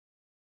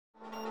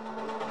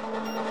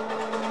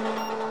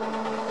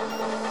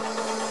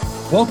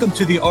Welcome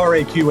to the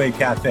RAQA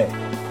Cafe,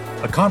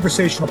 a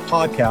conversational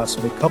podcast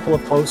with a couple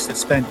of hosts that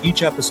spend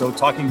each episode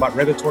talking about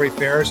regulatory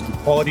affairs and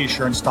quality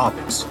assurance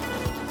topics.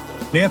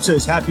 NAMSA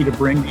is happy to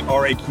bring the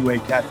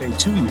RAQA Cafe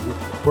to you,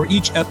 where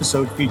each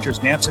episode features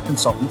NAMSA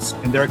consultants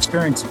and their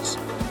experiences.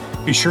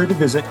 Be sure to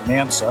visit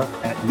NAMSA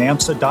at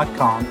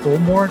namsa.com for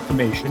more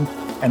information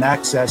and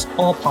access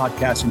all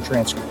podcasts and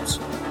transcripts.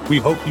 We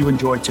hope you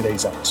enjoyed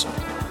today's episode.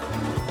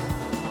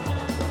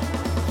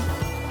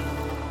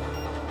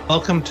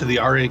 Welcome to the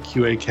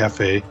RAQA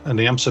Cafe, a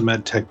NAMSA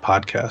MedTech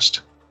podcast.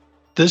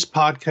 This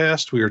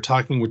podcast, we are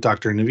talking with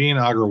Dr. Naveen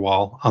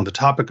Agarwal on the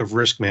topic of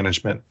risk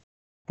management.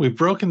 We've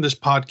broken this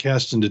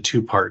podcast into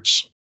two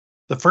parts.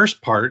 The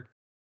first part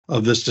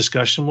of this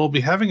discussion, we'll be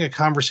having a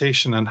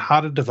conversation on how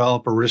to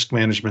develop a risk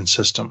management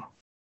system.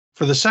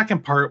 For the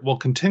second part, we'll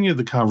continue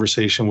the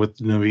conversation with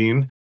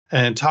Naveen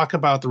and talk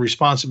about the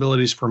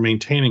responsibilities for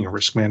maintaining a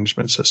risk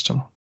management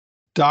system.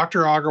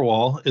 Dr.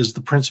 Agarwal is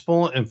the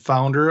principal and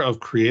founder of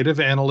Creative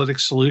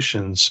Analytics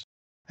Solutions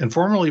and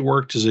formerly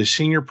worked as a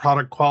senior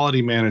product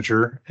quality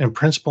manager and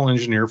principal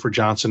engineer for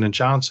Johnson &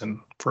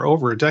 Johnson for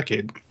over a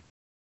decade.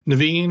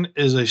 Naveen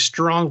is a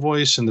strong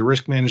voice in the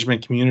risk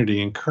management community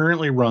and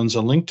currently runs a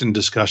LinkedIn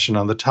discussion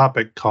on the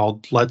topic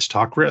called Let's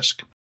Talk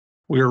Risk.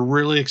 We are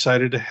really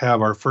excited to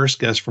have our first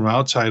guest from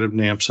outside of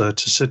NAMSA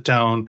to sit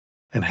down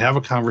and have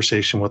a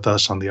conversation with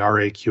us on the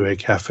RAQA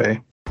Cafe.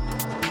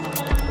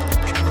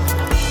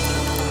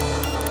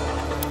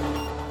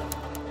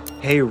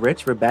 Hey,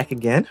 Rich, we're back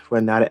again for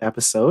another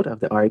episode of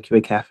the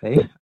RAQA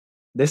Cafe.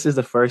 This is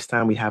the first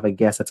time we have a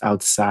guest that's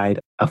outside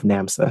of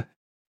NAMSA.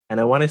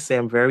 And I want to say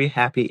I'm very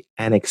happy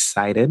and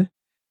excited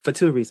for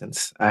two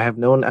reasons. I have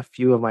known a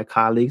few of my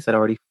colleagues that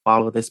already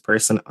follow this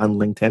person on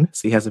LinkedIn,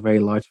 so he has a very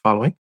large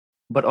following.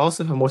 But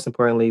also, most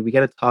importantly, we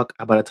get to talk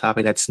about a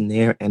topic that's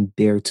near and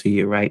dear to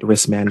you, right?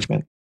 Risk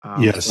management.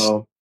 Yes.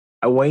 So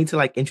I want you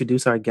to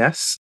introduce our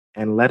guests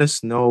and let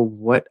us know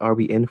what are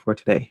we in for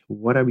today.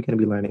 What are we going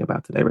to be learning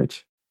about today,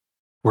 Rich?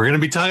 We're going to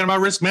be talking about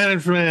risk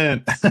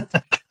management.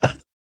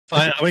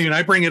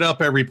 I bring it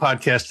up every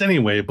podcast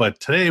anyway, but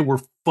today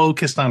we're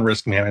focused on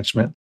risk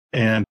management.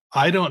 And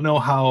I don't know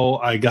how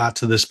I got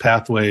to this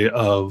pathway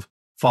of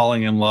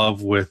falling in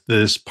love with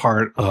this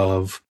part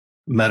of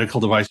medical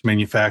device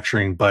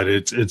manufacturing, but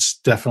it's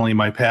definitely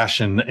my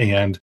passion.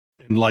 And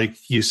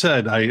like you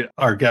said,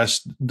 our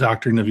guest,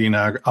 Dr.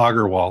 Naveen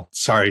Agarwal,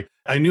 sorry,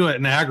 I knew it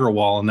in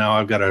Agarwal, and now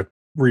I've got to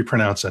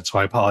repronounce that, so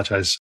I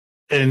apologize.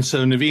 And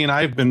so, Naveen,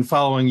 I've been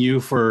following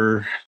you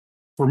for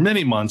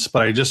many months,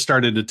 but I just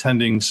started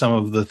attending some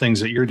of the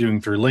things that you're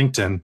doing through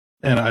LinkedIn.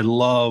 And I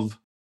love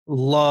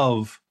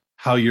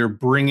how you're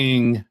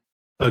bringing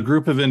a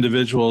group of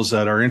individuals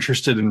that are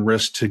interested in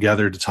risk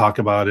together to talk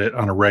about it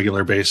on a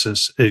regular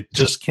basis. It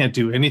just can't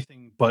do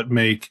anything but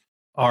make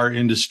our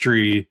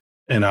industry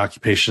and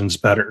occupations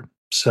better.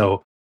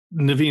 So,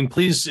 Naveen,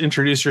 please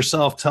introduce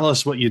yourself. Tell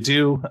us what you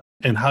do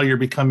and how you're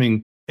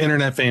becoming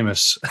internet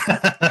famous.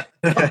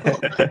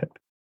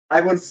 I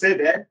won't say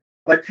that,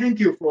 but thank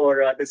you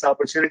for this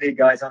opportunity,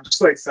 guys. I'm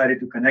so excited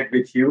to connect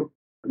with you,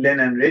 Lynn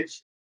and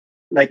Rich.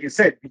 Like you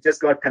said, we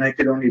just got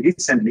connected only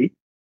recently,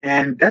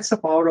 and that's the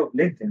power of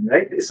LinkedIn,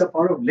 right? It's the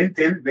power of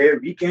LinkedIn where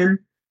we can,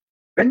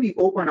 when we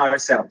open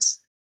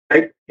ourselves,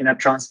 right, in a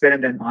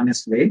transparent and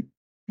honest way,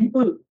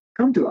 people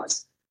come to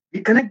us.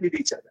 We connect with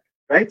each other,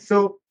 right?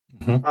 So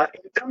in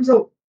terms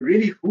of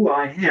really who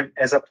I am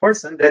as a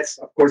person, that's,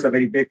 of course, a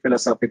very big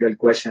philosophical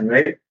question,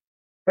 right?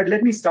 But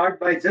let me start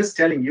by just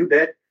telling you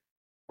that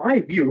my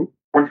view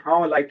on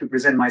how I like to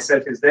present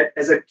myself is that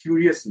as a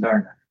curious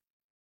learner.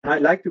 And I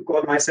like to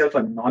call myself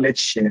a knowledge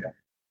sharer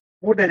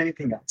more than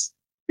anything else,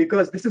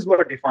 because this is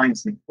what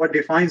defines me. What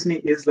defines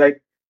me is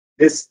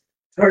this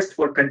thirst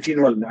for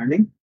continual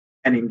learning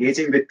and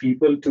engaging with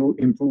people to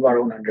improve our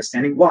own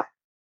understanding. Why?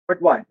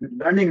 But why?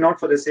 Learning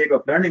not for the sake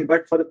of learning,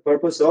 but for the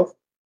purpose of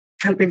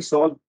helping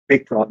solve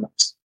big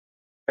problems.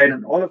 Right?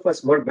 And all of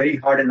us work very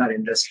hard in our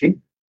industry,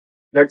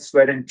 blood,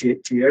 sweat, and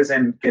tears,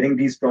 and getting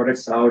these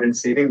products out and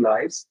saving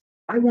lives.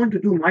 I want to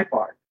do my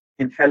part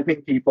in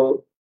helping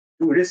people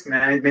do risk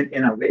management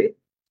in a way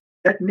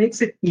that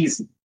makes it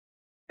easy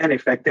and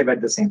effective at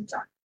the same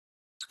time.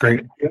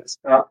 Great. Yes.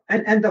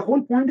 And the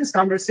whole point is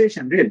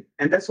conversation, really.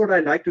 And that's what I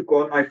like to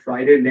call my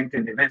Friday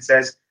LinkedIn events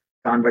as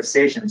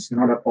conversations,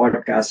 not a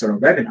podcast or a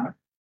webinar,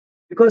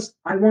 because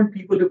I want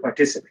people to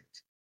participate.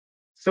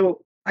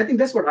 So I think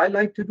that's what I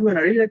like to do. And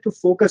I really like to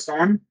focus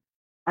on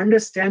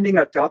understanding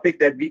a topic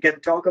that we can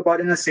talk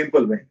about in a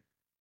simple way.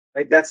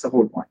 Right? That's the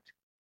whole point.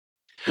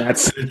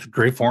 It's a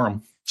great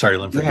forum. Sorry,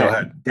 Linford, go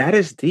ahead. That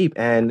is deep.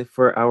 And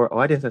for our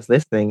audience that's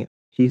listening,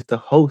 he's the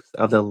host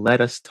of the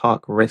Let Us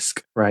Talk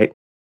Risk, right?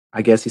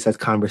 I guess he says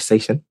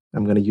conversation.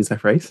 I'm going to use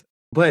that phrase.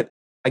 But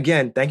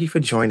again, thank you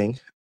for joining.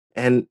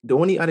 And the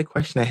only other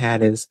question I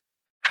had is,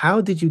 how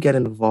did you get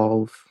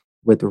involved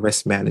with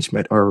risk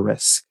management or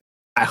risk?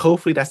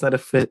 Hopefully that's not a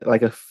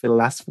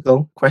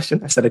philosophical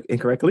question. I said it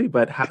incorrectly,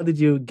 but how did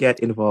you get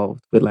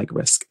involved with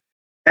risk?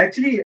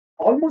 Actually,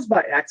 almost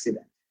by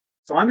accident.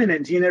 So I'm an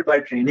engineer by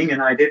training,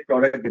 and I did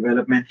product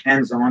development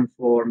hands-on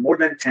for more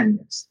than 10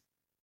 years.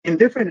 in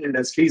different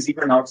industries,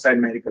 even outside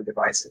medical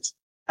devices.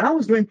 And I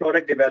was doing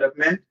product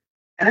development.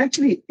 And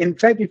actually, in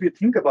fact, if you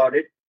think about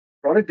it,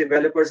 product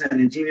developers and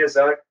engineers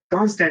are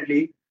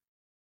constantly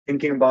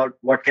thinking about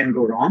what can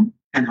go wrong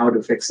and how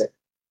to fix it.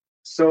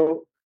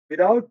 So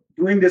without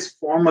doing this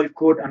formal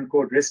quote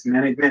unquote risk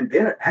management,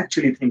 they're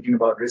actually thinking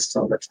about risks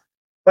all the time.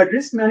 But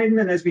risk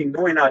management, as we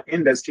know in our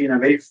industry in a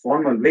very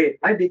formal way,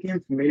 I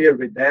became familiar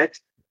with that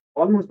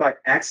almost by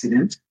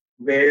accident,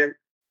 where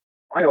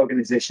my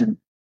organization,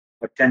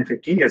 10,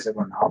 15 years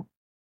ago now,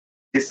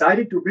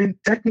 decided to bring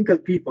technical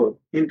people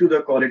into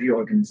the quality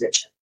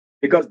organization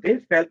because they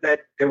felt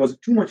that there was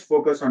too much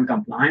focus on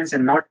compliance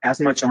and not as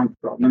much on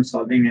problem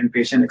solving and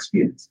patient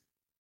experience.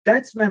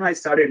 That's when I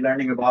started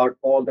learning about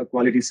all the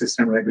quality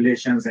system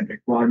regulations and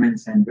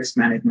requirements and risk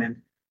management,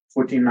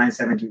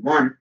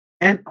 14971.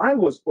 And I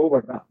was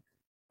overwhelmed.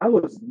 I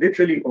was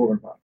literally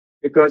overwhelmed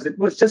because it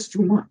was just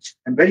too much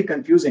and very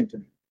confusing to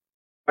me.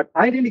 But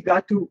I really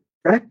got to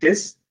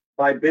practice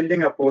by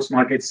building a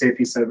post-market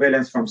safety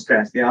surveillance from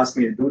scratch. They asked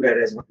me to do that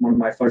as one of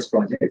my first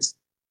projects,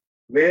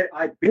 where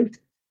I built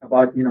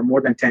about more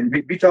than 10.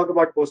 We talk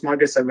about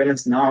post-market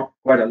surveillance now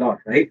quite a lot,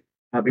 right?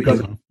 Because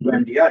of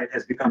MDR, it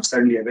has become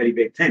certainly a very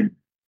big thing.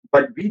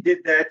 But we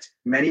did that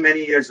many,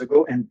 many years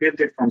ago and built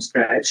it from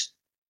scratch.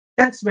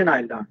 That's when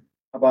I learned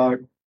about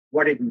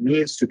what it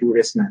means to do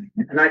risk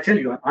management. And I tell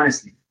you,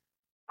 honestly,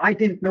 I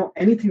didn't know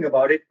anything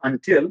about it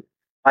until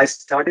I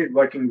started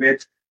working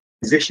with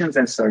physicians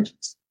and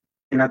surgeons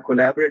in a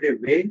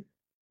collaborative way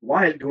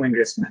while doing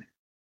risk management.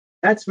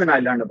 That's when I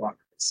learned about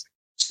this.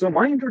 So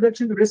my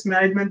introduction to risk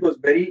management was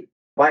very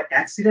by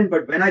accident,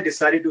 but when I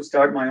decided to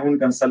start my own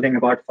consulting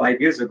about 5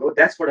 years ago,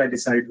 that's what I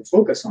decided to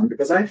focus on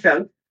because I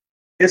felt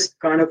this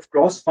kind of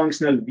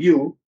cross-functional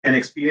view and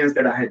experience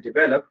that I had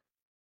developed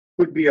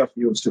could be of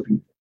use to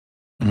people.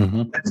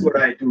 Mm-hmm. That's what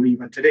I do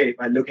even today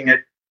by looking at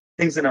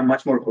things in a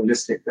much more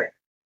holistic way.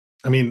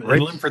 I mean, right.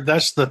 Linford,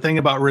 that's the thing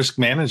about risk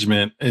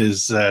management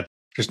is that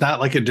there's not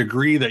like a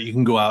degree that you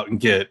can go out and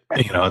get.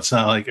 It's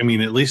not like, at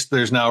least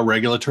there's now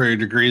regulatory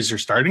degrees. You're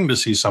starting to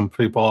see some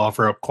people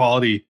offer up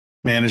quality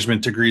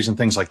management degrees and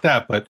things like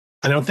that. But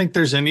I don't think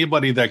there's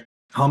anybody that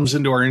comes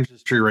into our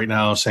industry right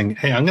now saying,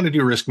 hey, I'm going to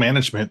do risk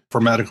management for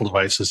medical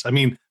devices.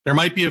 There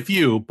might be a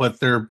few, but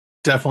they're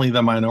definitely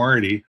the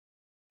minority.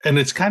 And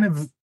it's kind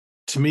of,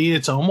 to me,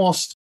 it's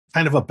almost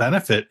kind of a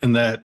benefit in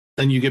that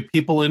then you get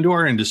people into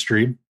our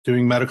industry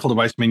doing medical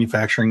device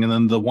manufacturing. And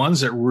then the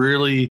ones that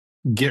really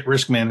get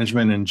risk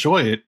management,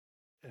 enjoy it,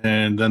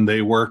 and then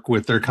they work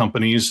with their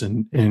companies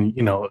and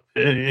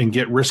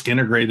get risk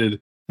integrated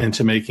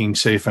into making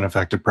safe and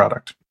effective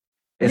product.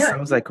 It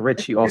sounds like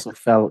Rich, you also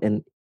fell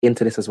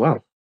into this as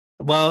well.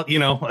 Well,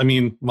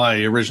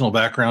 my original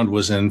background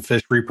was in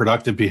fish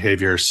reproductive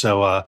behavior.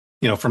 So,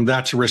 from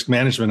that to risk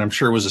management, I'm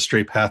sure it was a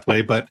straight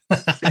pathway, but, but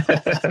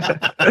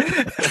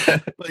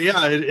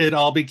yeah, it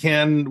all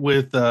began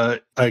with,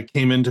 I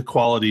came into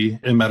quality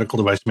in medical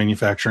device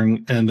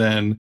manufacturing and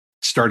then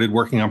started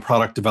working on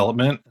product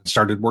development,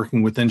 started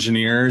working with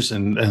engineers,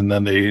 and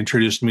then they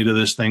introduced me to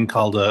this thing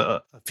called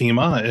a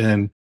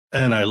FEMA,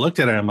 and I looked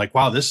at it and I'm like,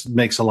 wow, this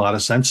makes a lot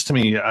of sense to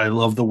me. I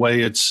love the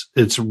way it's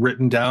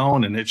written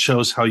down and it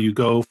shows how you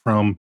go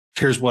from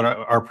here's what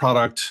our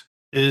product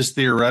is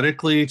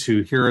theoretically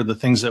to here are the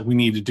things that we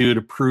need to do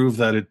to prove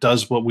that it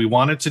does what we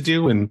want it to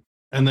do. And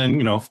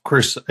then, of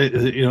course,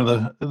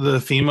 the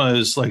FEMA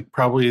is like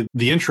probably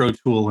the intro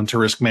tool into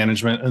risk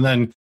management. And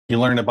then you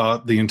learn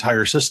about the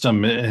entire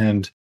system.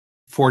 And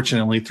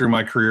fortunately, through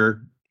my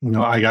career,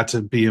 I got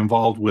to be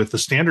involved with the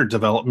standard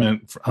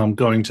development,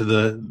 going to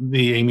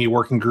the AMI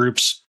working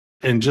groups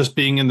and just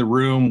being in the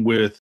room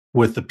with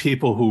the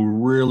people who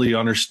really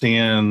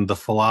understand the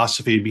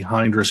philosophy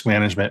behind risk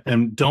management.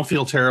 And don't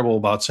feel terrible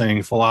about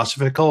saying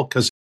philosophical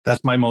because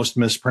that's my most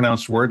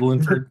mispronounced word,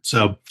 Linford.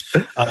 So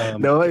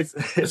no, it's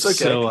okay.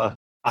 So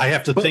I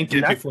have to think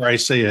it before I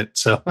say it.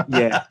 So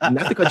yeah,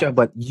 not to cut you off,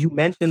 but you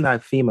mentioned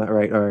that FEMA,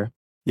 right? Or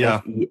yeah,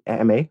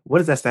 FEMA. What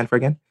does that stand for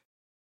again?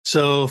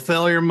 So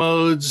failure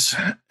modes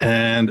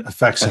and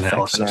effects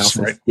analysis,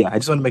 right? Yeah, I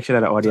just want to make sure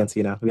that our audience,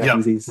 we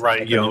use these.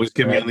 Right. You always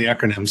give me on the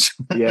acronyms.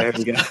 Yeah, there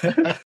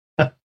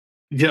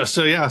we go.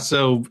 So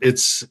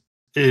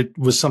it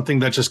was something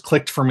that just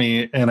clicked for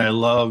me, and I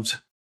loved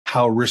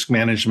how risk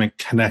management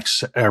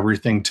connects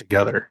everything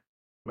together.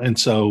 And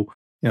so,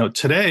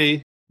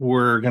 today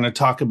we're going to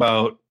talk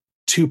about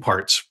two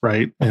parts,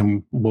 right?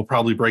 And we'll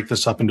probably break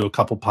this up into a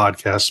couple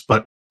podcasts.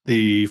 But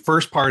the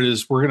first part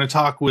is we're going to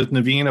talk with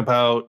Naveen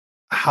about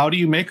how do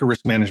you make a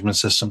risk management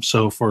system?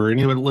 So for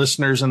any of the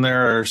listeners in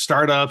there are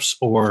startups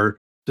or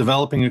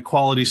developing a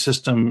quality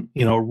system,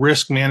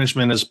 risk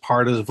management is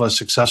part of a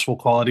successful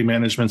quality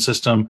management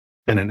system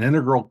and an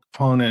integral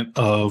component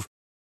of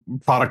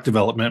product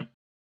development.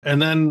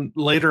 And then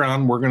later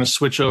on, we're going to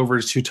switch over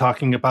to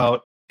talking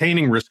about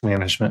obtaining risk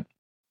management,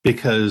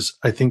 because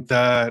I think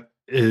that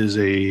is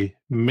a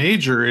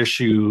major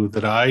issue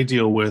that I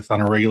deal with on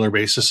a regular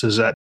basis is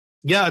that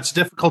it's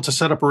difficult to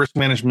set up a risk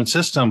management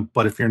system,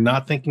 but if you're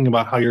not thinking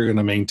about how you're going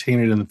to maintain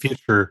it in the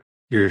future,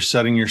 you're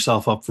setting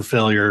yourself up for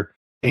failure.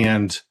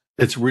 And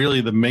It's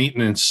really the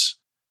maintenance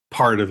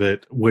part of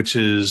it, which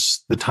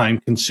is the time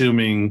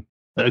consuming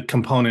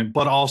component,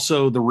 but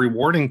also the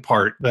rewarding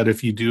part that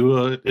if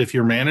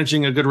you're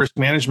managing a good risk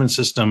management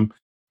system,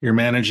 you're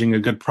managing a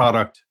good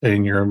product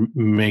and you're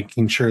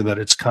making sure that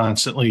it's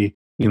constantly,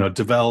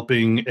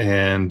 developing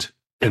and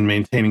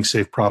maintaining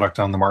safe product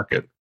on the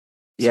market.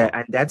 Yeah,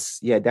 and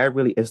that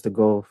really is the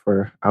goal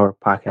for our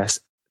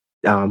podcast.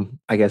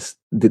 I guess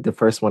the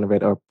first one of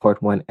it, or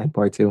part one and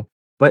part two.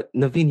 But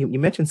Naveen, you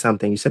mentioned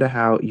something. You said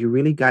how you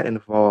really got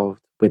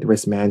involved with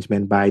risk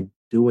management by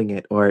doing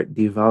it or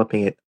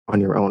developing it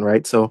on your own,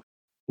 right? So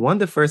one of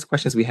the first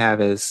questions we have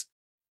is,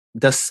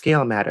 does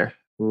scale matter,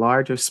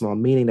 large or small?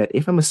 Meaning that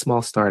if I'm a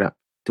small startup,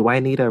 do I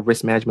need a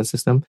risk management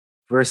system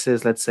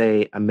versus, let's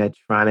say, a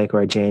Medtronic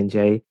or a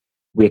J&J?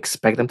 We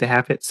expect them to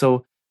have it.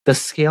 So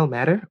does scale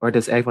matter, or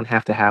does everyone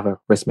have to have a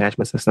risk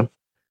management system?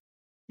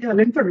 Yeah,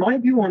 Linford, my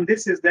view on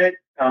this is that,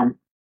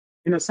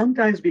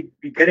 sometimes we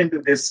get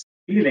into this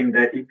feeling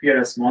that if you're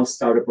a small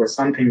startup or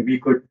something, we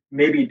could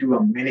maybe do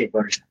a mini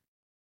version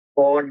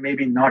or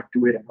maybe not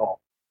do it at all.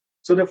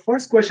 So the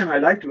first question I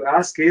like to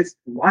ask is,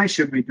 why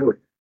should we do it?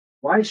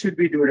 Why should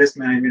we do risk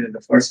management in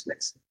the first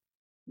place?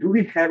 Do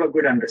we have a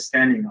good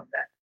understanding of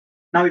that?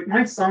 Now, it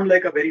might sound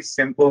like a very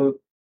simple,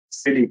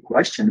 silly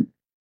question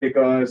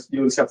because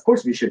you'll say, of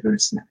course, we should do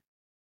risk management.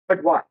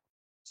 But why?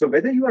 So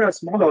whether you are a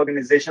small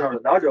organization or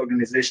a large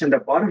organization, the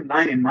bottom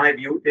line, in my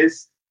view,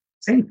 is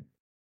same.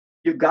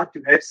 You've got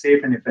to have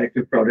safe and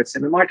effective products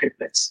in the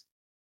marketplace.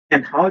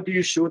 And how do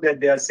you show that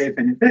they are safe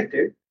and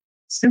effective?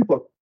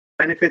 Simple.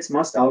 Benefits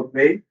must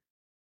outweigh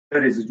the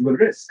residual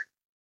risk.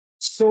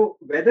 So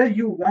whether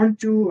you want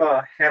to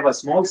have a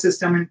small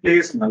system in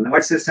place or a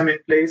large system in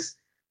place,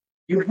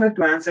 you have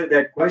to answer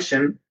that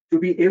question to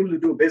be able to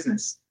do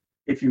business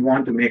if you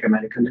want to make a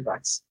medical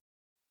device.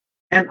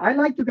 And I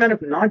like to kind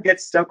of not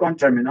get stuck on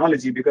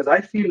terminology because I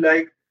feel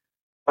like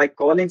by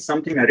calling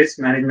something a risk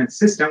management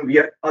system, we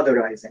are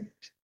otherizing it.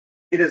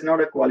 It is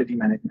not a quality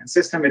management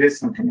system, it is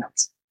something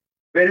else.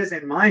 Whereas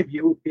in my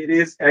view, it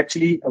is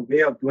actually a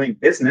way of doing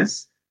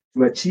business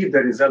to achieve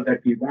the result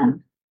that we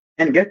want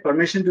and get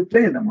permission to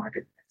play in the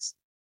marketplace.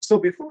 So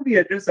before we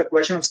address the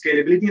question of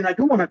scalability, and I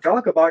do want to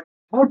talk about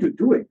how to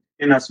do it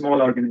in a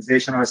small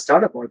organization or a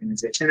startup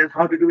organization and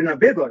how to do it in a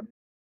big organization.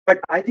 But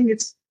I think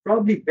it's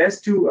probably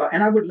best to,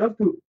 and I would love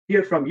to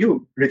hear from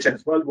you, Rich,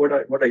 as well.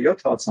 What are your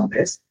thoughts on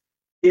this?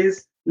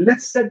 Is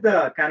let's set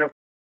a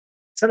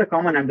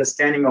common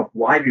understanding of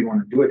why we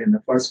want to do it in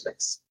the first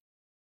place.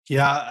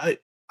 Yeah,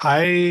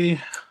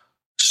 I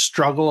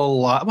struggle a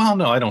lot. Well,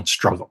 no, I don't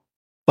struggle.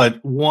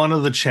 But one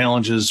of the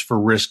challenges for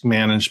risk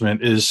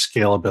management is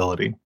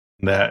scalability.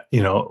 That,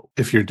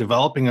 if you're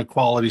developing a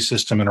quality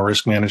system and a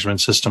risk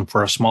management system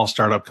for a small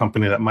startup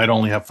company that might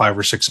only have 5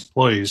 or 6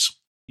 employees,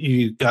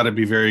 you got to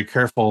be very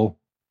careful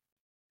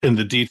in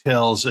the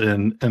details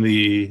and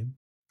the,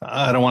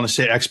 I don't want to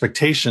say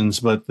expectations,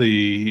 but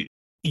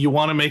you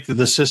want to make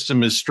the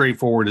system as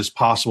straightforward as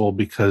possible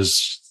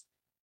because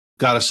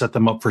got to set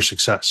them up for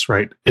success,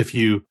 right? If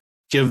you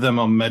give them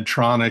a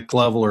Medtronic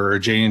level or a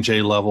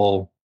J&J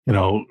level,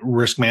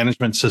 risk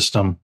management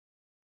system,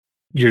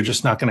 you're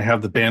just not going to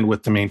have the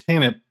bandwidth to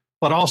maintain it.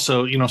 But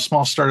also,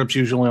 small startups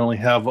usually only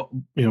have,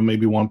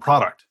 maybe one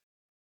product.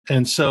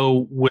 And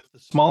so with the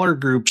smaller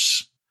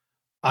groups,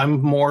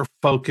 I'm more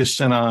focused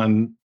in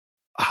on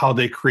how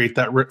they create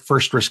that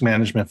first risk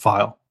management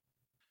file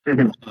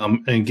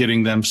and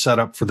getting them set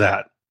up for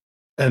that.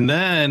 And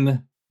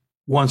then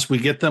once we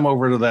get them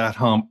over to that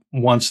hump,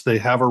 once they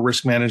have a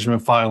risk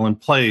management file in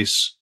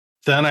place,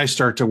 then I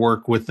start to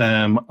work with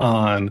them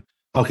on,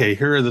 okay,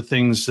 here are the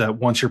things that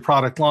once your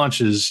product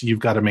launches, you've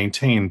got to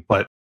maintain.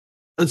 But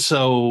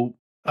so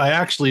I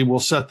actually will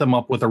set them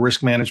up with a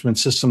risk management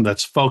system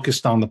that's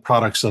focused on the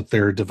products that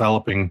they're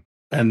developing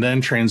and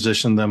then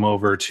transition them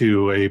over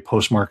to a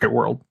post-market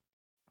world.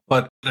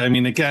 But I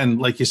mean, again,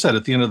 like you said,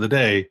 at the end of the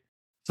day,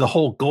 the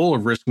whole goal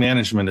of risk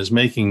management is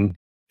making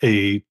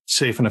a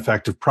safe and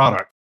effective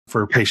product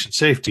for patient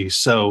safety.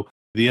 So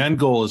the end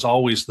goal is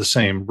always the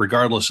same,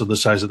 regardless of the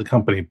size of the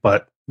company.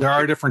 But there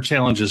are different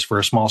challenges for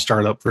a small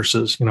startup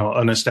versus,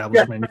 an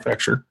established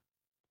manufacturer.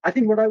 I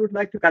think what I would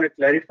like to kind of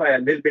clarify a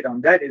little bit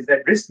on that is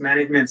that risk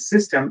management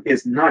system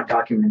is not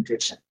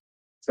documentation.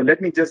 So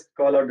let me just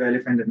call out the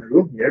elephant in the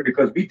room here,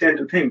 because we tend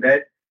to think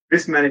that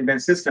risk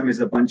management system is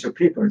a bunch of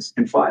papers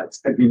and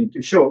files that we need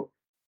to show,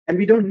 and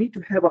we don't need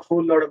to have a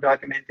whole lot of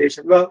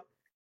documentation. Well,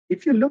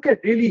 if you look at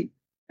really,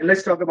 and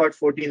let's talk about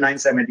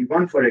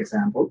 14971, for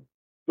example,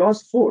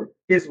 clause 4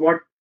 is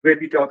where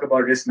we talk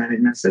about risk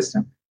management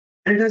system.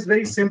 And it has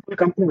very simple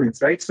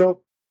components, right?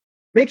 So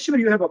make sure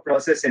you have a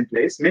process in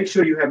place, make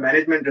sure you have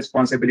management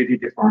responsibility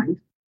defined,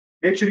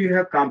 make sure you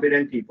have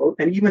competent people.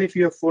 And even if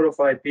you have 4 or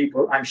 5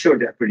 people, I'm sure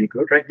they're pretty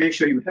good, right? Make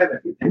sure you have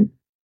everything.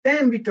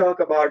 Then we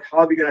talk about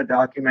how we're going to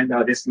document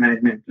our risk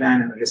management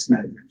plan and a risk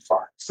management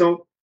file.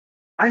 So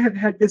I have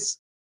had this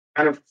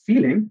kind of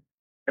feeling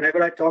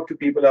whenever I talk to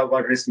people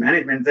about risk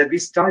management that we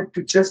start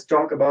to just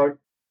talk about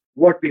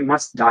what we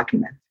must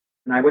document.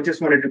 And I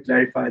just wanted to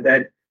clarify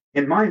that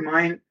in my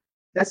mind,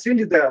 that's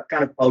really the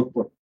kind of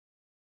output.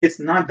 it's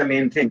not the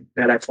main thing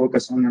that I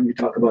focus on when we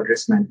talk about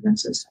risk management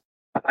system.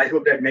 I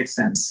hope that makes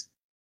sense.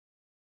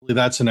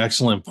 That's an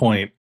excellent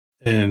point,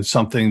 and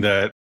something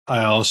that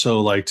I also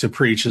like to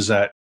preach is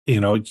that,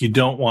 you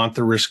don't want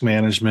the risk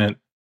management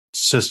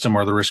system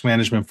or the risk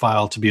management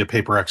file to be a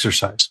paper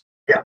exercise.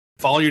 Yeah.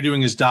 If all you're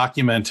doing is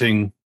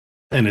documenting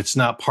and it's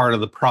not part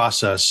of the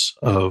process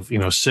of,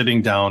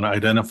 sitting down,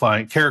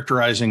 identifying,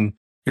 characterizing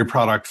your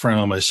product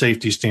from a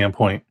safety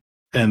standpoint,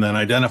 and then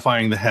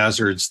identifying the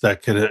hazards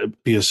that could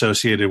be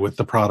associated with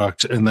the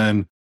product, and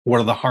then what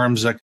are the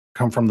harms that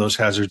come from those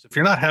hazards. If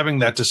you're not having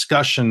that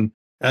discussion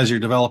as you're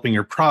developing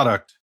your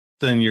product,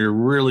 then you're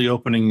really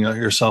opening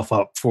yourself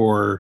up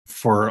for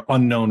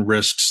unknown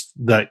risks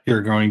that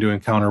you're going to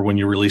encounter when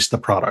you release the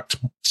product.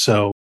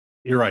 So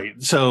you're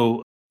right.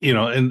 So,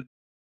 and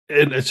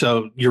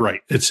so you're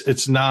right.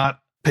 It's not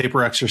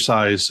paper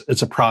exercise.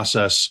 It's a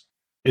process.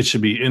 It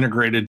should be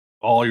integrated,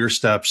 all your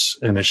steps,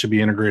 and it should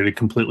be integrated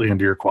completely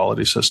into your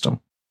quality system.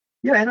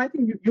 Yeah, and I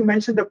think you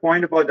mentioned the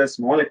point about the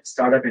small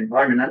startup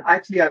environment. And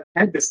actually, I've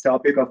had this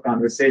topic of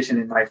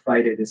conversation in my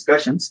Friday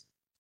discussions,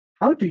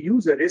 how to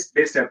use a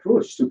risk-based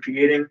approach to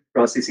creating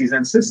processes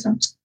and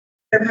systems.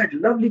 I've had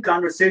lovely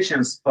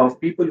conversations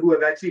of people who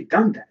have actually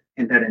done that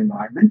in that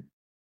environment.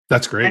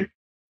 That's great. And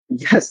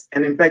yes,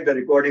 and in fact, the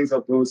recordings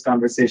of those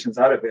conversations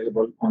are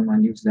available on my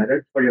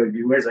newsletter. For your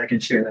viewers, I can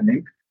share the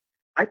link.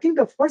 I think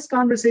the first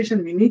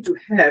conversation we need to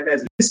have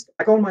as risk,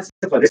 I call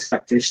myself a risk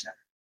practitioner.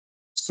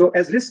 So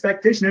as risk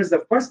practitioners,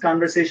 the first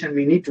conversation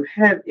we need to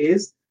have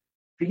is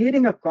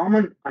creating a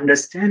common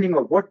understanding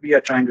of what we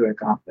are trying to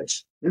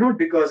accomplish, not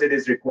because it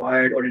is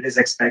required or it is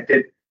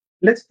expected.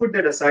 Let's put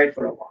that aside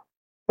for a while.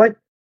 But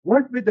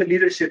work with the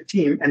leadership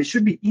team, and it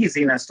should be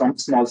easy in a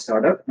small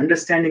startup,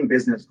 understanding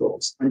business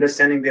goals,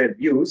 understanding their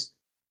views,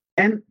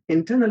 and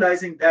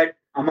internalizing that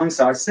amongst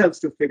ourselves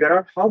to figure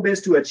out how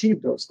best to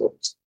achieve those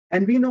goals.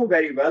 And we know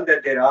very well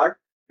that there are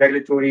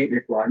regulatory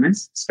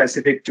requirements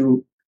specific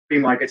to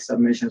pre-market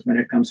submissions when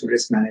it comes to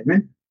risk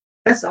management.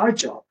 That's our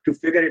job, to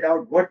figure it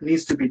out what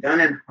needs to be done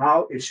and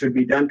how it should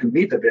be done to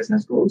meet the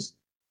business goals.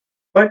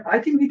 But I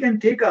think we can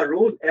take our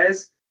role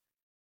as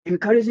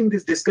encouraging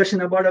this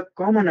discussion about a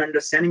common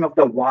understanding of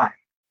the why,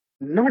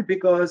 not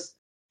because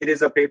it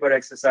is a paper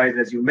exercise,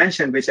 as you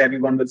mentioned, which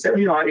everyone will say, I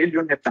really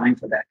don't have time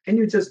for that. Can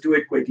you just do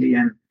it quickly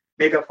and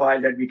make a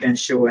file that we can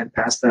show and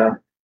pass the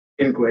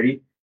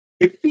inquiry?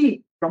 If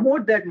we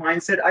promote that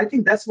mindset, I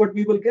think that's what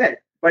we will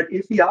get. But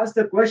if we ask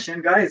the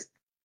question, guys,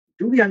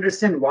 do we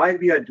understand why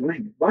we are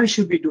doing it? Why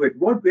should we do it?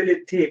 What will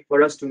it take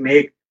for us to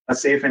make a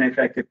safe and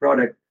effective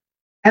product?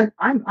 And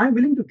I'm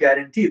willing to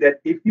guarantee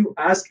that if you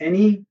ask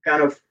any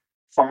kind of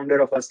founder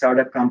of a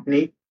startup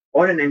company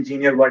or an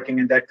engineer working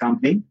in that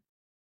company,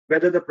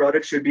 whether the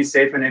product should be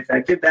safe and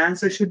effective, the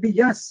answer should be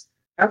yes,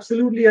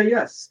 absolutely a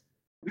yes.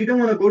 We don't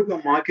want to go to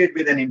a market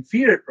with an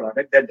inferior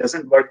product that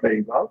doesn't work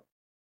very well.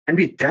 And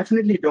we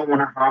definitely don't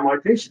want to harm our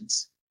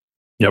patients.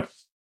 Yep.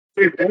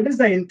 So if that is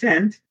the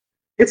intent,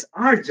 it's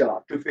our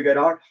job to figure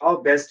out how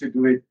best to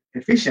do it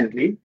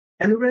efficiently.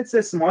 And whether it's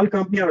a small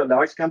company or a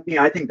large company,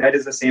 I think that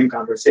is the same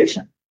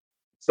conversation.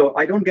 So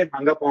I don't get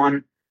hung up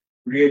on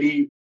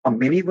really a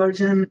mini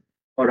version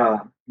or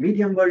a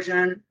medium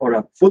version or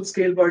a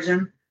full-scale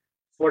version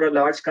for a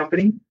large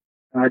company.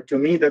 To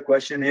me, the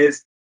question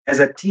is, as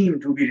a team,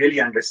 do we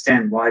really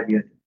understand why we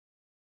are doing it?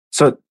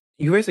 So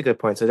you raise a good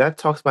point. So that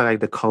talks about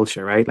like the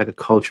culture, right? Like a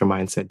culture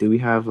mindset. Do we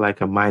have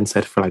like a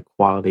mindset for like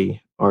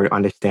quality or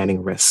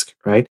understanding risk,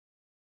 right?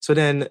 So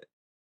then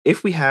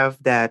if we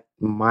have that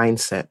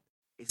mindset,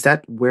 is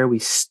that where we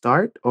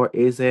start, or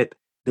is it,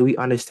 do we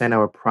understand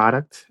our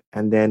product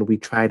and then we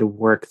try to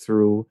work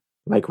through,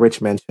 like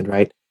Rich mentioned,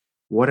 right?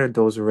 What are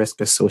those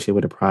risks associated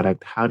with the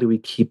product? How do we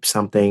keep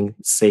something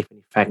safe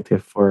and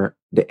effective for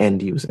the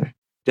end user?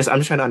 I'm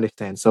just trying to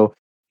understand. So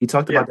you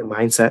talked about the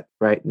mindset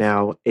right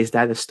now. Is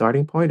that a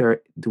starting point,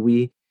 or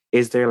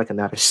is there like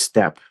another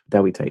step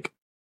that we take?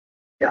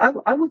 Yeah,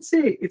 I would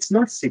say it's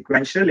not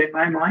sequential in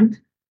my mind.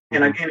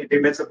 And again, it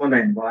depends upon the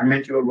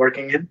environment you are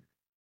working in.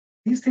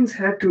 These things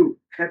have to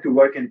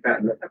work in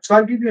parallel. So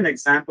I'll give you an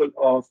example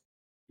of,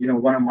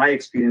 one of my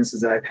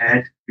experiences I've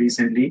had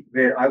recently,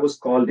 where I was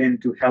called in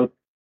to help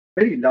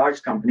a very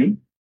large company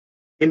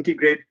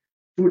integrate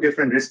two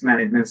different risk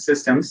management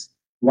systems,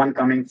 one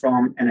coming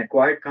from an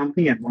acquired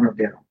company and one of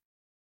their own.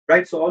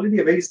 Right? So already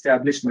a very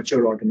established,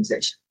 mature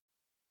organization.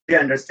 They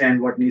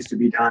understand what needs to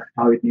be done,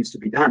 how it needs to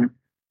be done.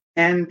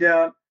 And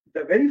the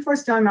very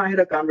first time I had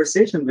a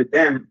conversation with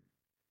them,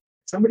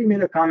 somebody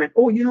made a comment,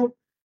 we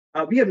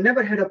have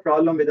never had a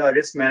problem with our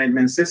risk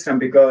management system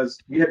because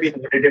we have been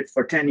audited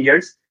for 10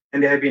 years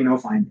and there have been no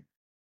findings.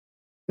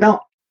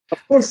 Now,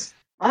 of course,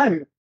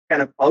 I'm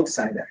kind of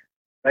outsider,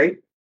 right?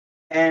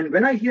 And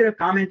when I hear a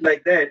comment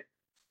like that,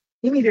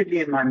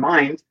 immediately in my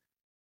mind,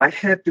 I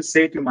have to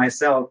say to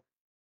myself,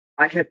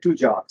 I have two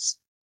jobs.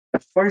 The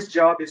first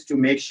job is to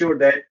make sure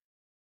that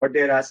what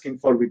they're asking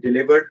for, we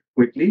deliver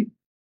quickly,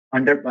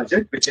 under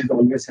budget, which is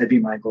always had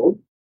been my goal.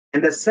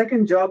 And the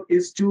second job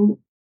is to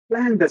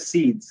plant the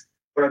seeds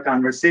for a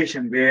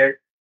conversation where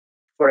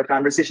for a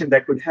conversation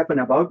that could happen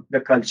about the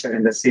culture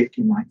and the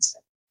safety mindset.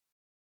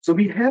 So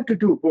we have to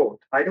do both.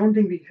 I don't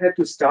think we have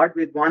to start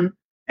with one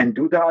and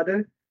do the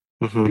other.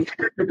 Mm-hmm. We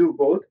have to do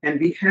both, and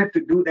we have to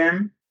do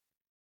them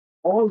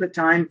all the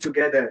time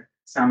together,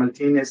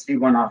 simultaneously,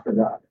 one after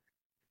the other.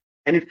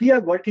 And if we are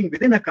working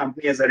within a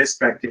company as a risk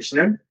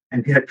practitioner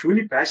and we are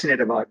truly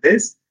passionate about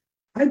this,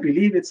 I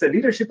believe it's a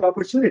leadership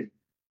opportunity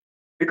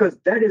because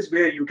that is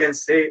where you can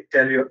say,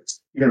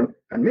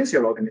 convince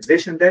your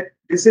organization that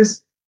this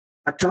is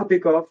a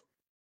topic of,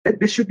 that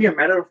this should be a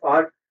matter of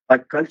our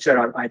culture,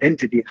 our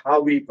identity, how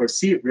we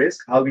perceive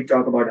risk, how we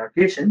talk about our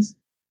patients.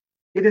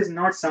 It is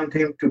not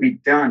something to be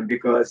done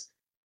because,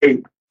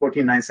 hey,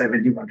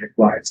 14971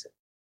 requires it.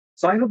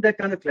 So I hope that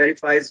kind of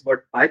clarifies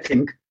what I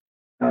think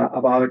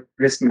about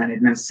risk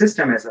management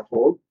system as a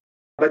whole.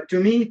 But to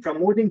me,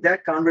 promoting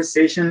that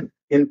conversation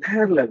in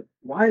parallel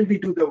while we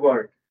do the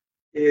work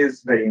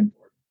is very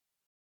important.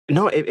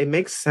 No, it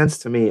makes sense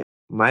to me.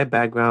 My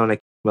background,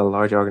 like a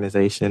large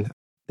organization,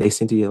 they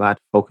seem to be a lot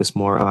focused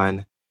more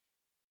on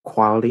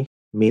quality,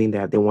 meaning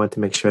that they want to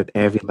make sure at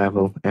every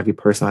level, every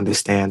person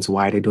understands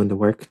why they're doing the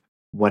work,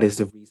 what is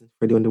the reason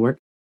for doing the work.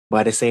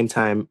 But at the same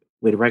time,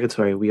 with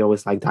regulatory, we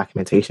always like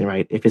documentation,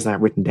 right? If it's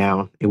not written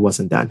down, it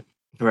wasn't done,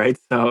 right?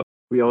 So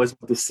we always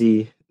want to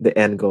see the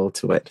end goal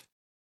to it.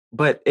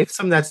 But if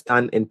something that's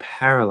done in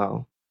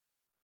parallel,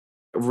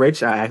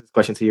 Rich, I asked this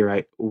question to you,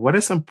 right? What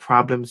are some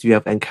problems you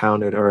have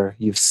encountered or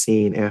you've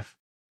seen if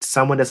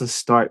someone doesn't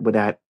start with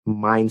that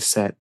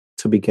mindset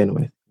to begin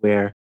with,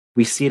 where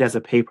we see it as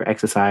a paper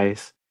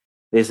exercise?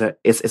 It's kind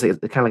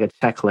of like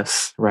a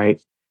checklist,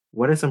 right?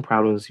 What are some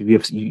problems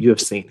you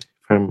have seen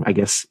from, I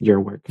guess, your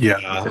work?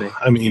 Yeah, today?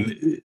 I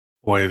mean,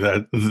 boy,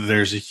 that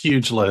there's a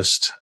huge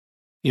list.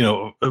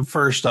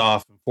 First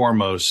off and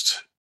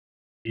foremost,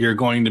 you're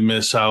going to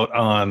miss out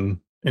on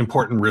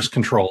important risk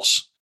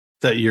controls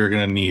that you're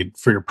going to need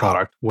for your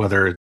product,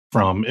 whether it's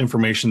from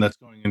information that's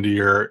going into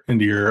your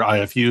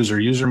IFUs or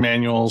user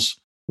manuals,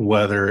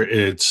 whether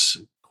it's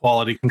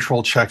quality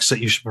control checks that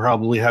you should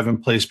probably have in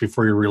place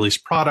before you release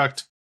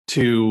product,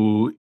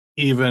 to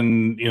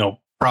even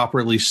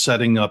properly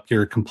setting up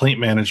your complaint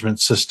management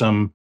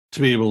system to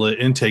be able to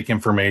intake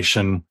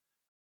information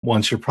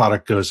once your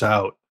product goes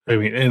out. I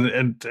mean,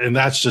 and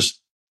that's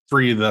just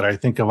three that I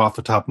think of off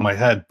the top of my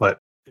head. But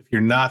if you're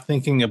not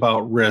thinking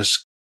about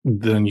risk,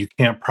 then you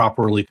can't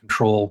properly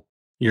control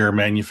your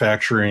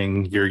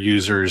manufacturing, your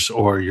users,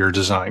 or your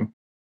design,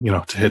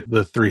 to hit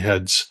the three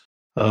heads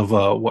of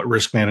what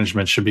risk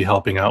management should be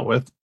helping out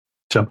with.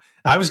 So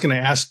I was going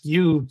to ask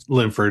you,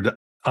 Linford,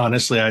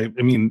 honestly, I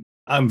mean,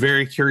 I'm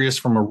very curious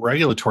from a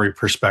regulatory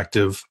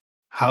perspective,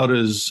 how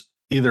does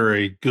either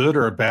a good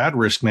or a bad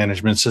risk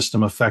management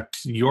system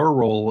affect your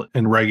role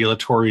in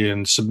regulatory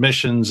and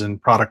submissions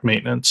and product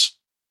maintenance?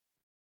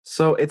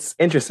 So it's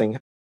interesting.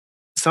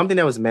 Something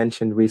that was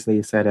mentioned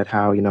recently said that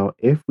how,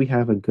 if we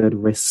have a good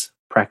risk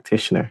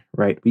practitioner,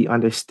 right, we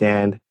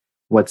understand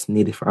what's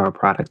needed for our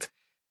product.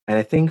 And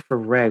I think for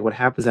reg, what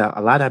happens is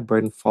a lot of that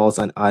burden falls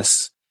on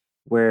us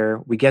where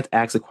we get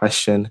asked a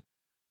question,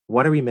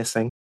 what are we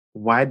missing?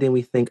 Why didn't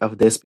we think of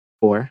this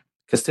before?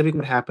 Because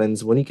typically what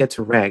happens when you get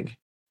to reg,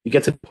 you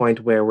get to the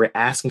point where we're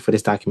asking for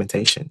this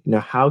documentation.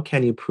 How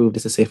can you prove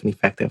this is safe and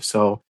effective?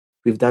 So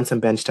we've done some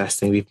bench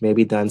testing. We've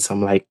maybe done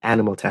some like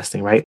animal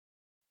testing, right?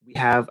 We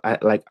have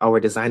like our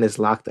design is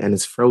locked and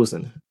it's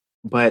frozen.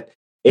 But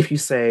if you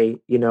say,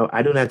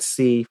 I do not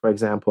see, for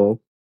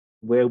example,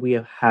 where we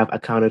have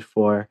accounted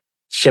for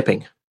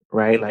shipping,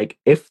 right? Like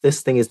if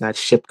this thing is not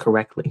shipped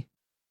correctly,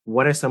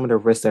 what are some of the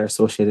risks that are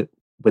associated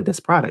with this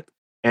product?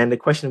 And the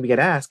question we get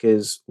asked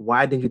is,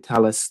 why didn't you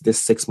tell us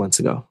this 6 months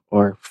ago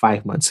or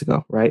 5 months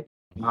ago, right?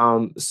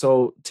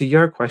 So to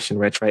your question,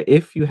 Rich, right?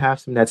 If you have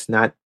something that's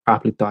not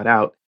properly thought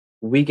out,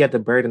 we get the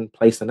burden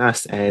placed on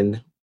us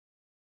and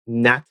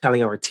not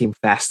telling our team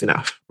fast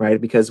enough, right?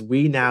 Because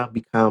we now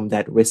become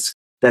that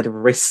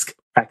risk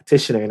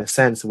practitioner in a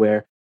sense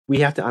where we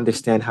have to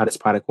understand how this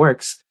product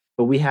works,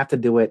 but we have to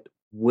do it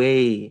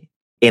way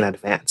in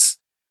advance.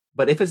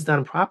 But if it's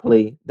done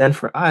properly, then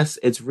for us,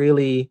 it's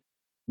really,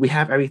 we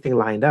have everything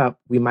lined up.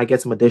 We might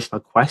get some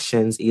additional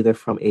questions either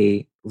from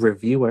a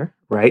reviewer,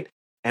 right?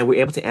 And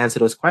we're able to answer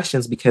those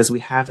questions because we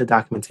have the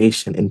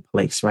documentation in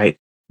place, right?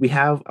 We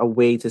have a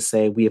way to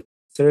say we have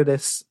considered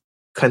this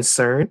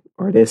concern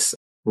or this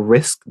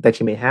risk that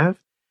you may have.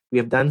 We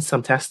have done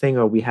some testing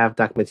or we have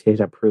documentation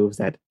that proves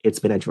that it's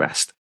been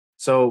addressed.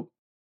 So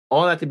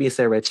all that to be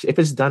said, Rich, if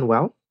it's done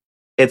well,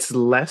 it's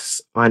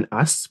less on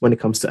us when it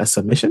comes to a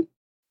submission.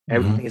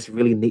 Everything is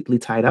really neatly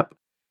tied up.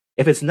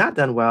 If it's not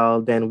done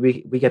well, then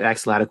we get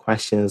asked a lot of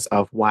questions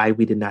of why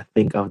we did not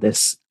think of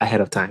this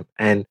ahead of time.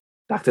 And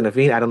Dr.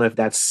 Naveen, I don't know if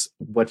that's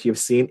what you've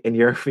seen in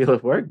your field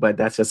of work, but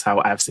that's just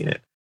how I've seen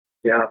it.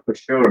 Yeah, for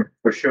sure,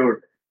 for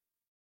sure.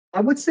 I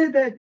would say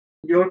that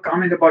your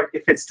comment about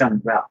if it's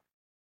done well,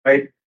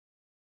 right?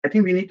 I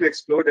think we need to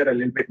explore that a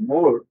little bit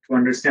more to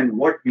understand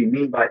what we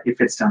mean by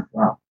if it's done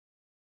well.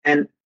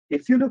 And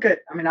if you look at,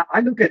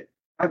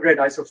 I've read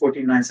ISO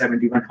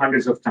 14971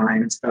 hundreds of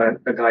times,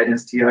 the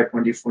guidance TR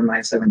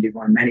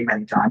 24971 many,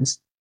 many times.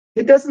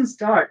 It doesn't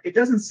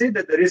say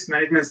that the risk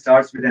management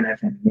starts with an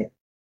FMEA.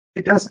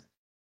 It doesn't,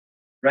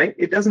 right?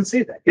 It doesn't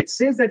say that. It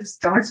says that it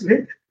starts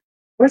with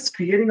first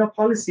creating a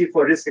policy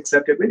for risk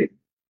acceptability.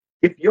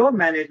 If your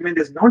management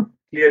is not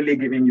clearly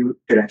giving you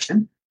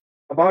direction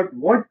about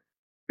what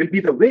will be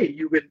the way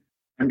you will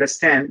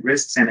understand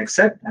risks and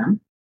accept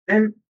them,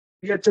 then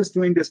we are just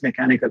doing this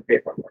mechanical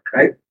paperwork,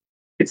 right?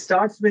 It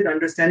starts with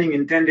understanding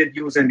intended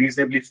use and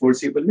reasonably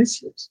foreseeable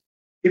misuse.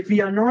 If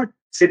we are not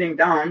sitting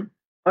down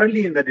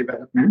early in the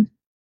development,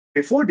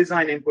 before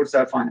design inputs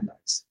are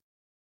finalized,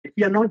 if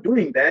we are not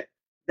doing that,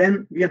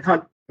 then we are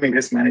not doing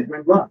risk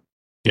management well.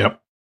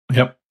 Yep.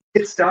 Yep.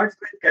 It starts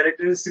with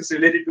characteristics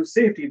related to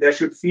safety that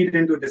should feed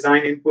into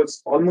design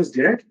inputs almost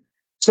directly.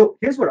 So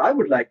here's what I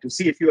would like to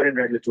see if you are in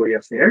regulatory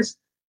affairs.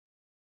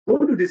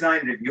 Go to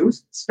design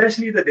reviews,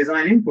 especially the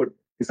design input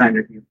design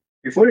review,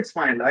 before it's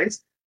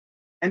finalized,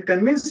 and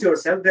convince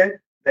yourself that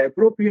the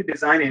appropriate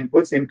design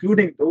inputs,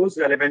 including those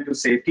relevant to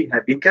safety,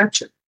 have been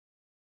captured.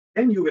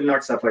 Then you will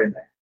not suffer in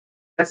that.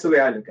 That's the way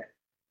I look at it.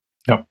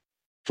 Yep.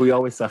 We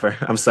always suffer.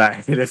 I'm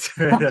sorry.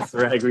 That's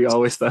right. We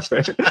always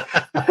suffer.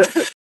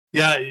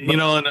 Yeah, in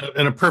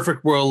a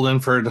perfect world,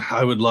 Linford,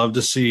 I would love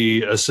to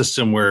see a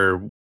system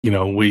where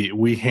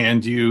we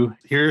hand you,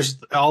 here's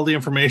all the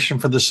information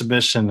for the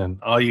submission,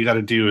 and all you got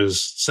to do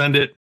is send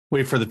it,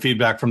 wait for the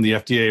feedback from the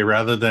FDA,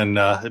 rather than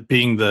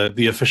being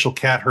the official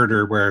cat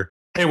herder where,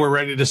 hey, we're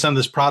ready to send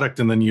this product,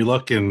 and then you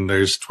look and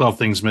there's 12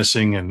 things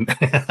missing, and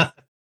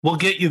we'll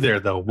get you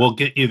there, though. We'll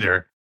get you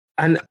there.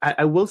 And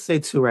I will say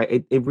too,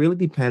 right? It really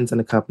depends on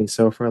the company.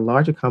 So for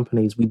larger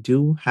companies, we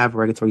do have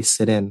regulatory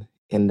sit-in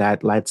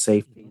that, let's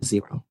say, phase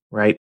 0,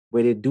 right?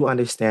 Where they do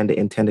understand the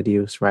intended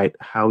use, right?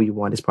 How you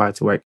want this product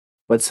to work.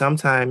 But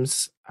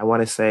sometimes I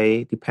want to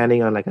say,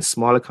 depending on like a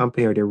smaller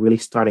company or they're really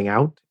starting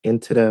out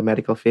into the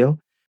medical field,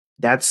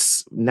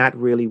 that's not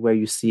really where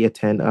you see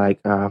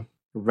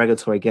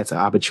regulatory gets an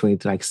opportunity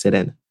to like sit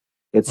in.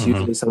 It's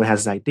usually someone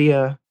has an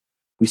idea,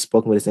 we've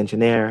spoken with this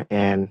engineer,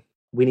 and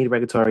we need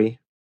regulatory,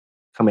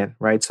 come in,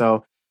 right?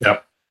 So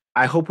yep.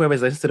 I hope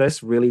whoever's listening to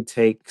this really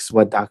takes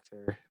what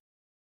Dr.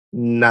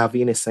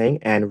 Naveen is saying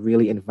and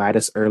really invite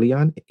us early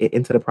on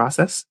into the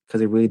process, because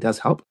it really does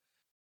help.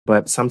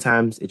 But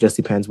sometimes it just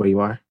depends where you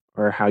are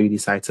or how you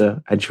decide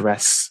to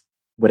address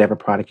whatever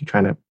product you're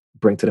trying to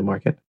bring to the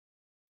market.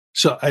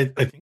 So I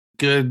think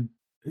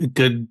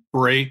good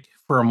break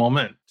for a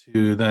moment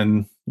to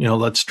then,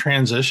 let's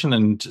transition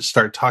and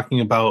start talking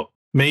about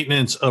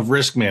maintenance of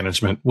risk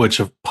management, which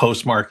of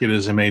post-market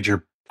is a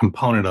major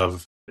component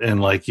of.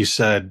 And like you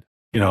said,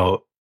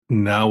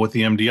 now with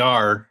the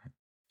MDR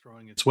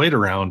throwing its weight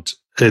around,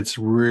 it's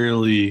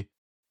really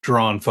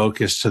drawn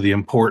focus to the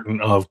importance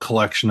of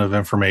collection of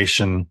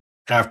information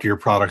after your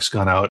product's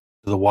gone out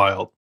to the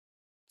wild.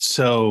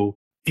 So,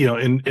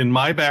 in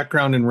my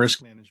background in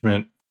risk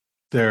management,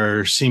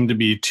 there seem to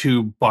be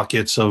 2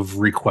 buckets of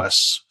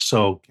requests.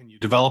 So can you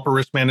develop a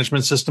risk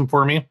management system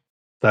for me?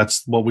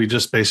 That's what we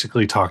just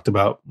basically talked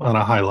about on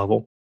a high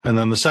level. And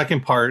then the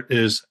second part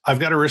is, I've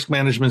got a risk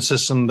management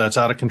system that's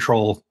out of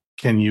control.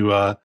 Can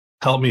you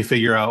help me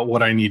figure out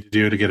what I need to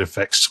do to get it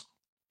fixed?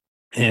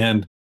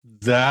 And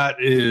that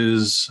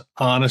is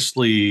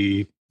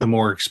honestly the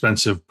more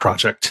expensive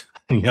project,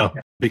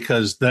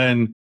 because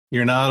then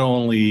you're not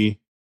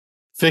only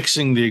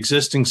fixing the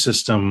existing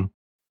system,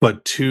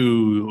 but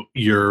 2,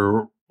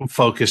 you're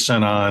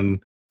focusing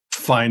on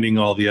finding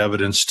all the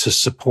evidence to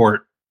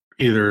support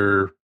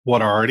either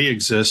what already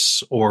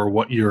exists or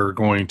what you're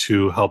going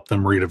to help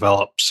them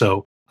redevelop.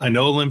 So I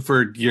know,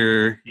 Linford,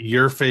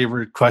 your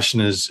favorite question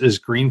is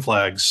green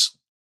flags.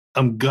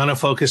 I'm going to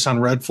focus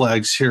on red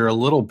flags here a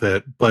little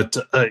bit, but,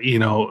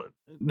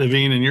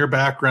 Naveen, in your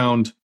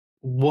background,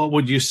 what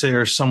would you say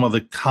are some of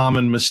the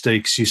common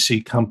mistakes you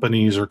see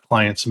companies or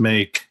clients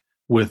make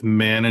with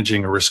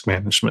managing a risk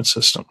management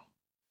system?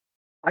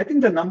 I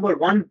think the number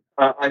one,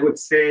 I would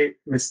say,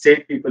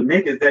 mistake people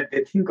make is that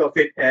they think of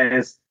it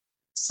as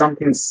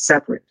something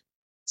separate,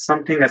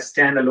 something a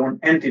standalone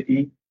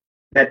entity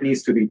that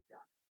needs to be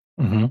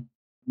done.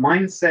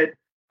 Mindset,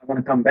 I want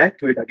to come back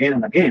to it again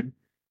and again.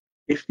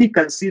 If we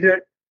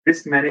consider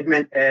risk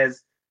management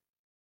as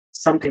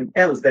something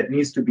else that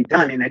needs to be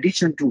done in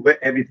addition to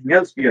everything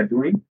else we are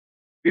doing,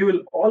 we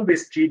will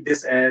always treat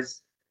this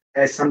as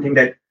something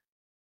that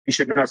we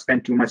should not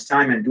spend too much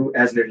time and do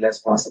as little as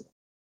possible.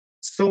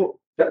 So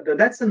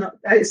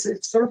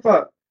it's sort of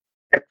a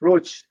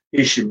approach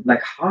issue.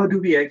 Like, how do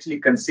we actually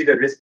consider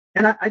risk?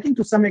 And I think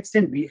to some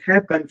extent we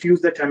have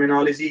confused the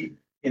terminology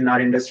in our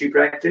industry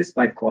practice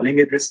by calling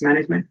it risk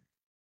management.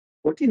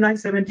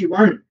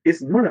 14971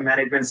 is not a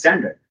management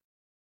standard.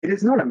 It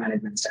is not a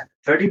management standard.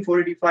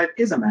 13485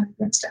 is a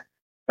management standard,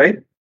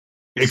 right?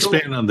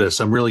 Expand on this.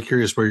 I'm really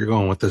curious where you're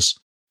going with this.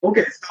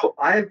 Okay, so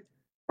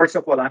first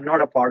of all, I'm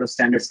not a part of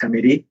standards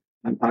committee.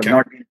 I've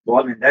not been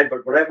involved in that,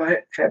 but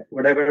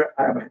whatever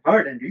I've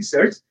heard and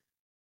researched,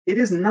 it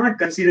is not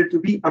considered to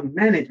be a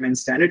management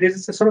standard. It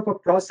is a sort of a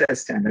process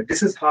standard.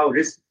 This is how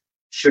risk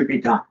should be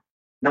done.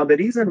 Now, the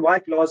reason why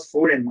clause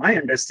 4, in my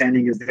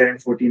understanding, is there in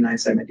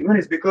 14971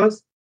 is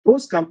because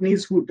those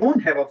companies who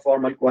don't have a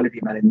formal quality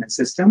management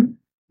system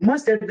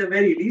must at the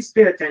very least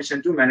pay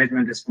attention to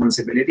management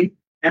responsibility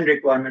and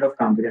requirement of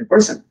competent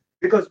person,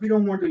 because we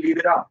don't want to leave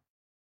it out,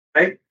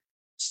 right?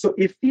 So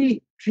if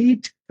we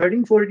treat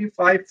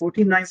 13485,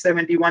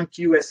 14971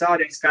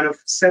 QSR as kind of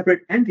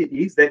separate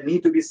entities that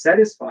need to be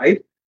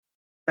satisfied,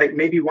 like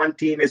maybe one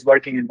team is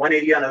working in one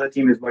area, another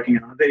team is working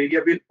in another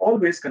area, we'll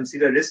always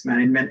consider risk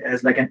management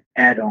as like an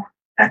add-on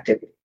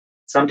activity,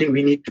 something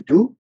we need to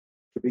do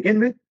to begin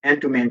with and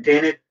to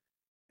maintain it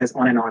as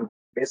on an on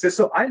basis.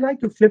 So I like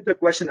to flip the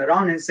question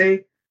around and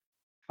say,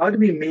 how do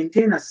we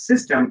maintain a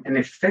system, an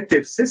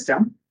effective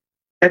system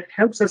that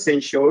helps us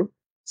ensure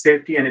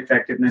safety and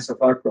effectiveness of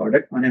our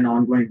product on an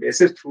ongoing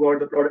basis throughout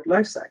the product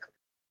lifecycle?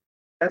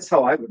 That's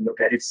how I would look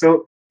at it.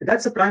 So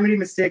that's a primary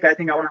mistake I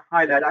think I want to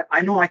highlight.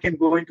 I know I can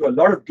go into a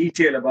lot of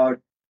detail about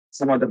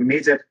some of the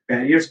major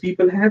barriers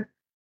people have,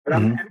 but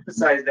I'm going to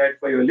emphasize that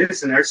for your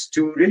listeners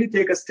to really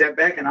take a step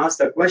back and ask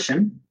the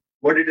question,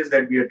 what it is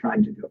that we are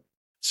trying to do.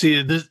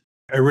 See,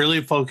 I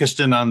really focused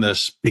in on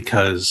this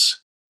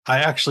because I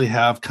actually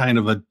have kind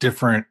of a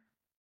different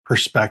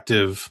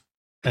perspective,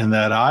 and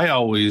that I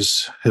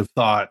always have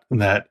thought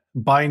that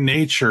by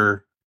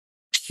nature,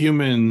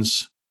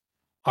 humans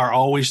are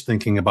always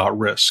thinking about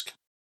risk,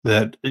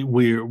 that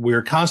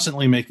we're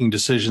constantly making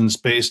decisions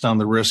based on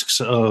the risks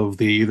of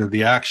either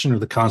the action or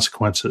the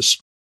consequences.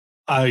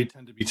 I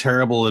tend to be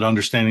terrible at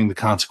understanding the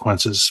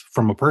consequences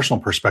from a personal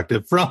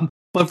perspective, from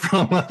a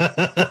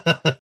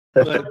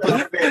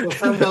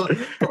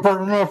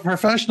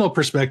professional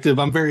perspective,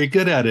 I'm very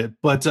good at it.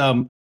 But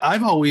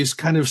I've always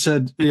kind of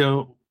said,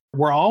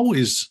 we're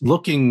always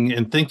looking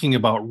and thinking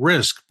about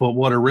risk, but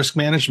what a risk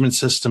management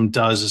system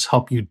does is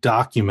help you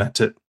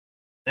document it.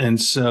 And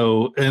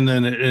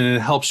then it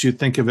helps you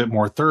think of it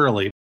more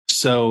thoroughly.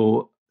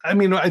 So, I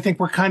mean, I think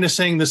we're kind of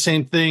saying the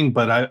same thing,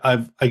 but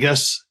I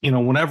guess,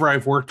 whenever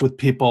I've worked with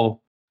people,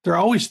 they're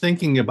always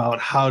thinking about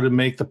how to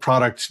make the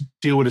product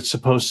do what it's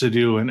supposed to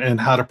do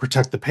and how to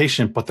protect the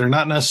patient, but they're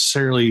not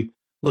necessarily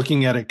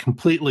looking at it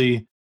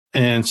completely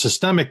and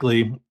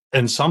systemically.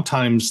 And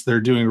sometimes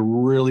they're doing a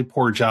really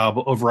poor job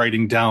of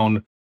writing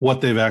down what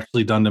they've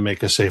actually done to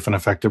make a safe and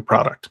effective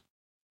product.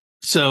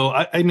 So,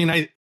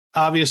 I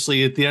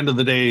obviously, at the end of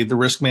the day, the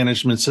risk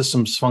management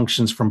systems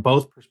functions from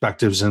both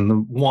perspectives. And the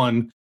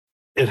one,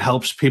 it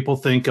helps people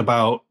think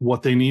about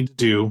what they need to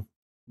do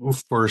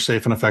for a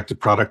safe and effective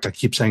product. I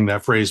keep saying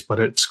that phrase, but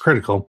it's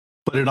critical.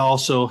 But it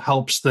also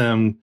helps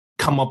them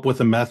come up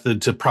with a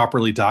method to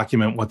properly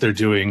document what they're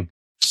doing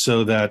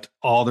so that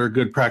all their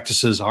good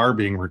practices are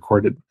being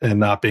recorded and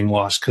not being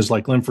lost. Because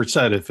like Linford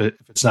said, if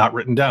it's not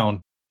written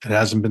down, it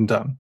hasn't been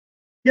done.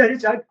 Yeah,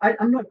 Rich,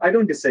 I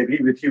don't disagree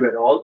with you at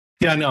all.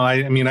 Yeah, no,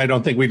 I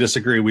don't think we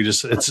disagree.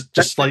 It's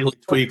just slightly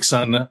tweaks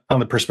on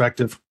the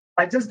perspective.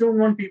 I just don't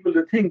want people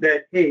to think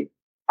that, hey,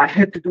 I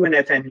had to do an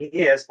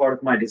FMEA as part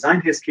of my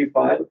design history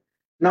file.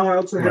 Now I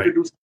also have to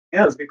do something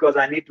else because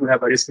I need to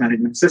have a risk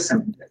management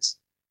system in place.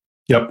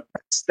 Yep.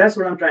 That's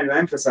what I'm trying to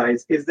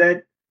emphasize, is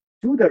that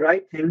do the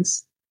right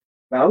things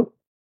well,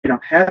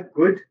 have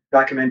good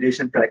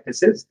documentation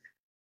practices.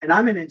 And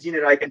I'm an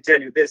engineer, I can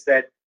tell you this,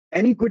 that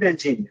any good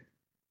engineer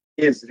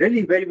is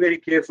really very, very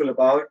careful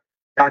about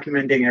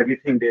documenting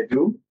everything they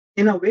do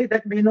in a way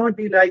that may not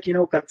be like,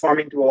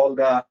 conforming to all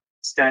the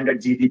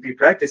standard GDP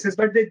practices,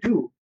 but they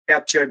do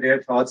capture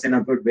their thoughts in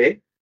a good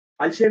way.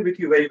 I'll share with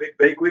you very,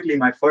 very quickly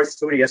my first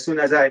story. As soon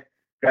as I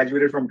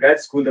graduated from grad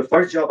school, the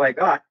first job I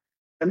got,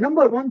 the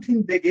number one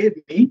thing they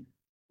gave me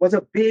was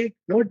a big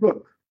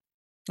notebook.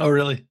 Oh,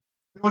 really?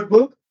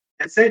 Notebook,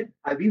 and said,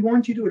 we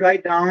want you to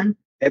write down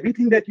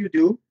everything that you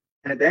do.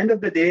 And at the end of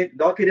the day,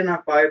 lock it in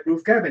a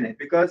fireproof cabinet,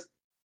 because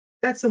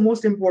that's the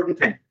most important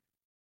thing.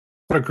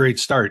 What a great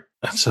start.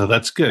 So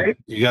that's good. Right?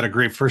 You got a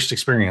great first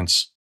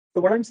experience.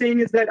 So what I'm saying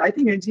is that I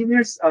think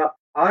engineers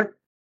are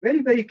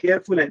very, very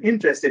careful and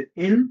interested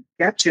in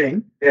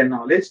capturing their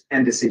knowledge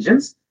and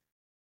decisions.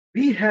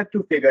 We have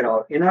to figure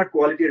out, in our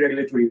quality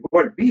regulatory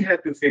world, we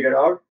have to figure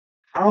out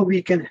how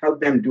we can help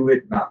them do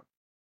it well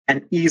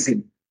and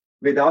easily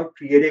without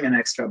creating an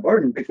extra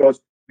burden,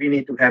 because we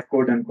need to have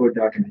quote unquote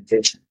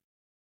documentation.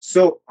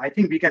 So I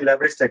think we can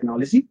leverage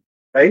technology,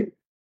 right?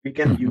 We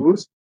can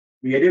use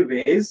creative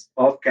ways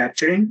of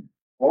capturing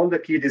all the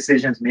key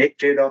decisions made,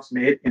 trade-offs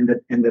made in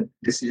the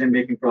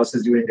decision-making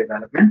process during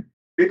development,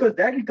 because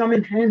that will come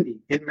in handy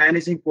in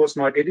managing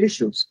post-market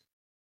issues.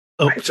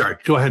 Oh, right? Sorry.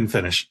 Go ahead and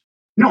finish.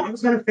 No, I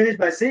was going to finish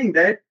by saying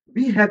that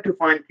we have to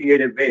find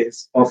creative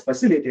ways of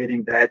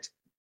facilitating that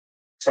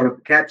sort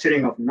of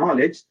capturing of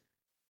knowledge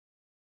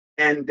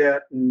and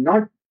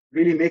not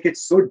really make it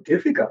so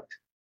difficult,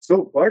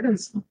 so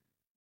burdensome.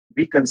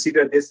 We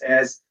consider this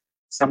as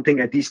something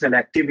additional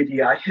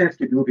activity I have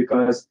to do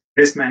because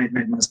risk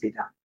management must be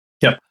done.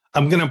 Yep.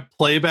 I'm going to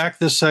play back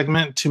this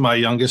segment to my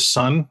youngest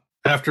son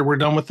after we're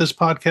done with this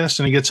podcast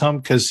and he gets home,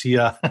 because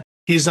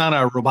he's on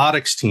a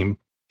robotics team.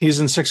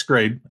 He's in 6th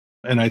grade.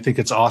 And I think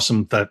it's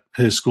awesome that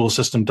his school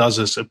system does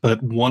this.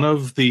 But when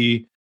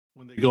they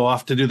go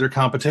off to do their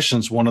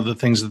competitions, one of the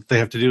things that they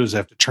have to do is they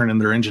have to turn in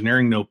their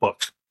engineering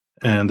notebook.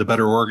 And the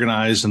better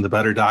organized and the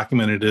better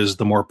documented it is,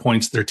 the more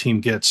points their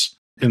team gets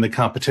in the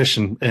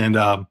competition. And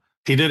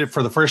he did it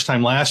for the first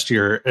time last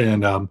year.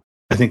 And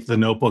I think the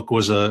notebook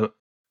was an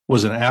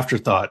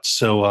afterthought.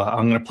 So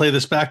I'm going to play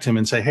this back to him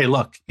and say, hey,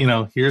 look,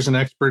 here's an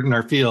expert in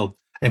our field.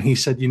 And he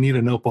said, you need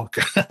a notebook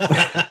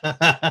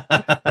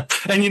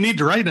and you need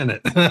to write in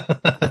it.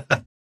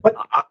 But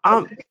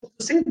to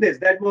say this,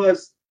 that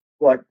was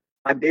what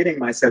I'm dating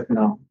myself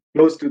now,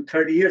 close to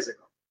 30 years ago.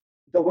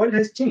 The world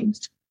has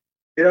changed.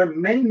 There are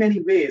many,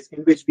 many ways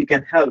in which we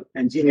can help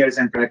engineers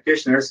and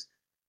practitioners,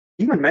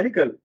 even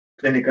medical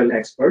clinical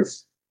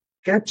experts,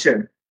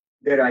 capture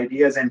their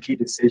ideas and key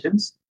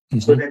decisions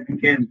so that we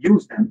can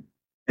use them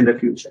in the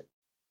future.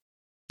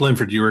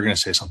 Linford, you were going to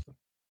say something.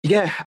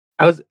 Yeah,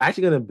 I was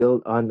actually going to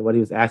build on what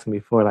he was asking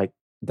before, like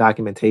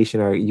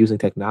documentation or using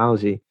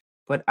technology.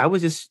 But I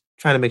was just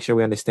trying to make sure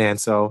we understand.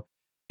 So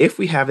if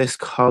we have this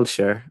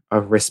culture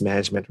of risk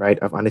management, right,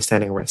 of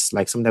understanding risks,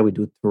 like something that we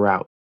do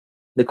throughout,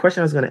 the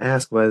question I was going to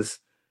ask was,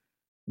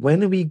 when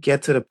do we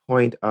get to the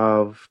point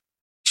of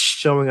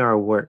showing our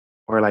work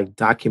or like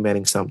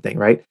documenting something,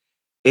 right?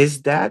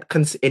 Is that,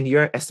 in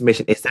your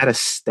estimation, is that a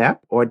step,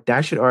 or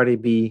that should already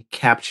be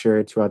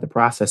captured throughout the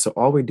process? So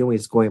all we're doing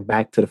is going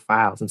back to the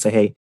files and say,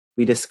 hey,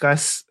 we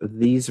discuss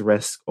these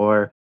risks,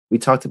 or we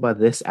talked about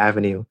this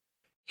avenue.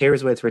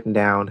 Here's where it's written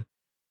down.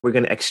 We're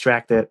going to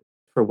extract it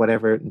for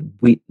whatever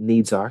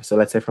needs are. So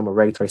let's say from a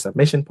regulatory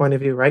submission point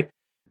of view, right?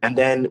 And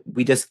then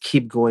we just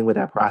keep going with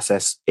that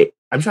process.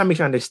 I'm trying to make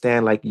sure I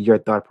understand like your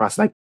thought process.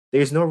 Like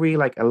there's no really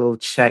like a little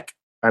check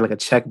or like a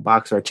check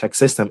box or a check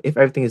system. If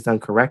everything is done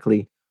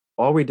correctly,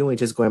 all we're doing is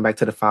just going back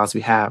to the files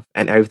we have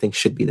and everything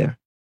should be there.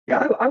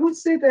 Yeah, I would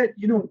say that,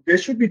 there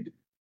should be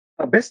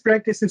a best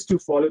practice is to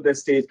follow the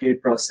stage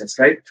gate process,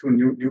 right? Through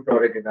new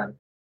product development.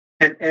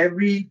 And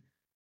every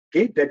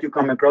gate that you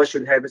come across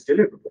should have its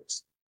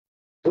deliverables.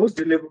 Those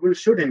deliverables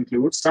should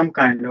include some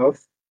kind of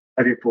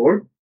a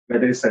report,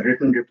 whether it's a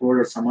written report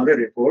or some other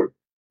report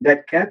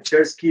that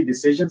captures key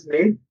decisions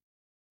made,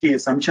 key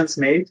assumptions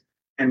made,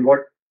 and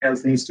what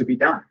else needs to be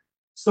done.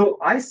 So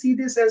I see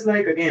this as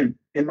like, again,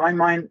 in my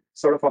mind,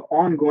 sort of an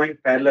ongoing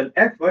parallel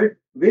effort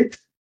with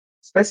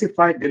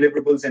specified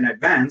deliverables in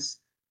advance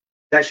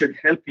that should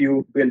help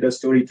you build a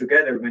story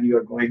together when you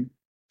are going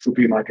through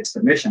pre-market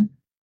submission.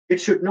 It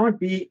should not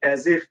be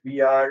as if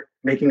we are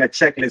making a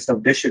checklist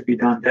of this should be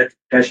done,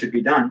 that should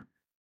be done,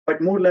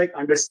 but more like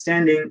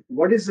understanding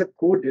what is the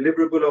core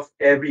deliverable of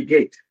every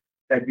gate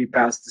that we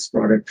pass this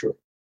product through.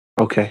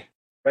 Okay.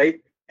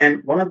 Right?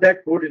 And one of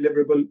that core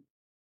deliverable,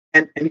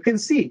 and you can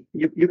see,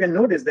 you can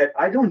notice that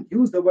I don't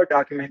use the word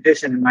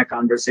documentation in my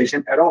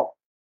conversation at all.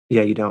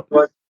 Yeah, you don't.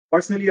 But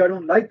personally, I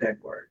don't like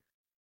that word.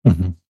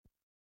 Mm-hmm.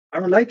 I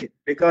don't like it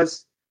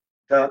because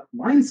the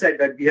mindset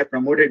that we have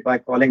promoted by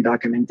calling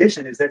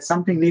documentation is that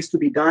something needs to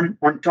be done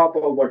on top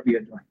of what we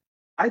are doing.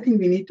 I think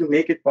we need to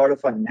make it part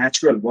of a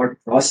natural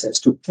work process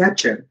to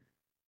capture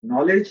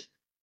knowledge,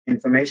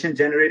 information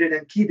generated,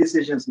 and key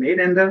decisions made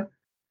and the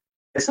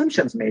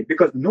assumptions made,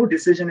 because no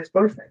decision is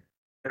perfect.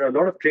 There are a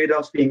lot of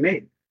trade-offs being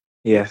made.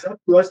 Yeah. It's up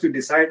to us to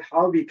decide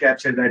how we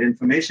capture that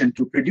information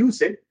to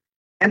produce it.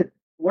 And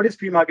what is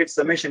pre-market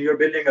submission? You're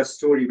building a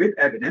story with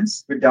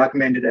evidence, with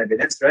documented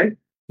evidence, right?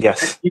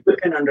 Yes. And people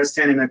can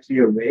understand in a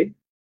clear way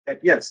that,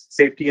 yes,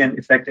 safety and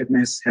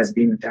effectiveness has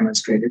been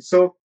demonstrated.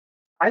 So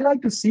I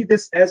like to see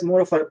this as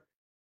more of a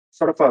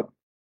sort of a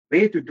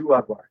way to do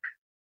our work.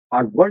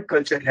 Our work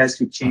culture has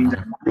to change,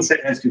 our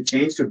mindset has to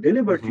change to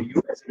deliver to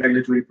you as a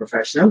regulatory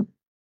professional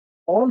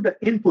all the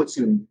inputs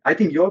you need. I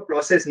think your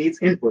process needs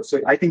inputs. So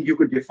I think you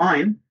could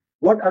define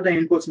what are the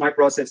inputs my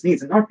process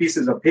needs, and not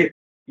pieces of paper.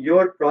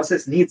 Your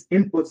process needs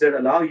inputs that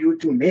allow you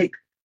to make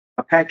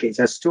a package,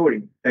 a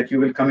story that you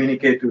will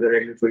communicate to the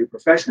regulatory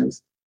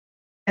professionals.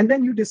 And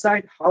then you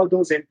decide how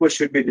those inputs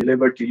should be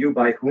delivered to you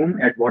by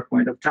whom at what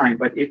point of time.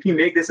 But if you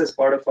make this as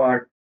part of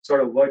our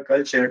sort of work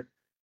culture,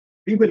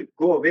 we will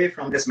go away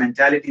from this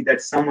mentality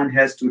that someone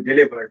has to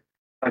deliver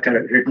like a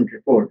written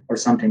report or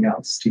something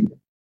else to you,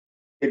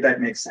 if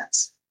that makes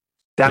sense.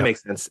 That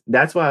makes sense.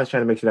 That's why I was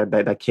trying to make sure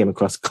that came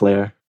across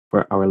clear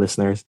for our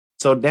listeners.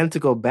 So then to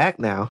go back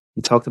now,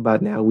 you talked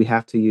about now we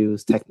have to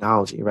use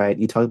technology, right?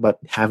 You talked about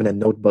having a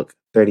notebook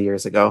 30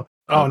 years ago.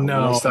 Oh,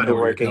 no. When I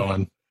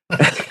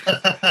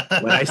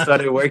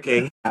started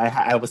working,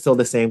 I was still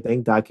the same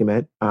thing,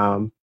 document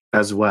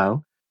as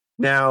well.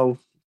 Now,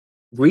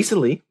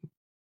 recently,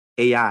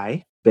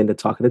 AI been the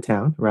talk of the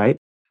town, right?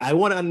 I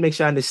want to make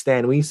sure I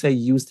understand when you say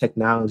use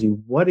technology,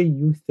 what are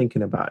you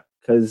thinking about?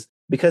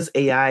 Because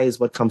AI is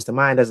what comes to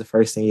mind as the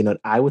first thing,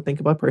 I would think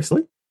about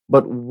personally.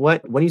 But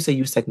when you say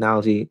use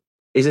technology,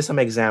 is there some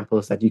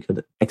examples that you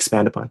could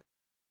expand upon?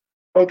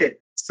 Okay.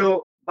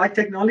 So by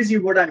technology,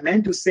 what I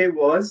meant to say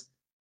was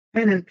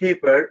pen and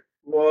paper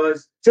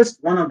was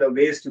just one of the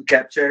ways to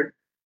capture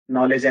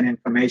knowledge and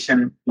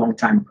information long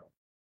time ago.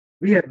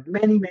 We have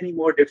many, many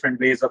more different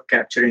ways of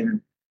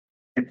capturing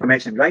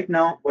information. Right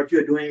now, what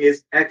you're doing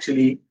is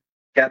actually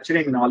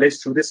capturing knowledge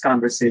through this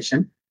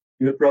conversation.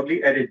 You'll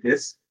probably edit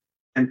this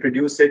and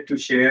produce it to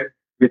share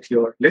with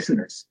your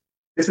listeners.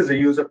 This is a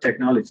use of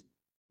technology.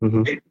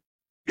 Mm-hmm.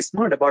 Be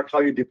smart about how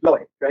you deploy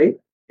it, right?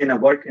 In a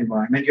work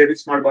environment, you have to be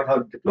smart about how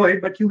to deploy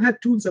it, but you have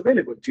tools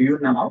available to you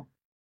now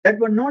that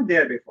were not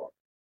there before.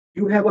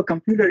 You have a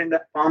computer in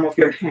the palm of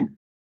your hand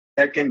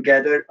that can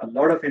gather a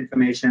lot of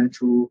information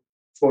through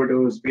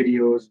photos,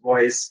 videos,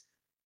 voice.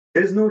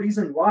 There is no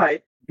reason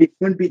why we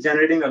couldn't be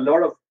generating a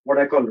lot of what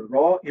I call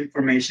raw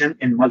information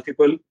in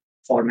multiple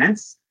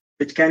formats,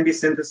 which can be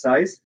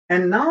synthesized.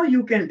 And now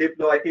you can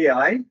deploy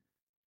AI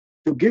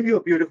to give you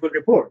a beautiful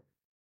report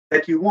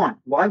that you want.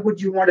 Why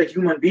would you want a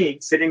human being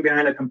sitting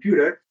behind a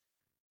computer,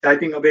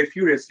 typing away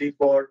furiously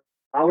for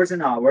hours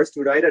and hours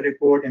to write a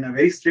report in a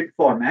very strict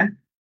format,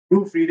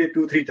 proofread it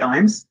 2-3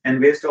 times, and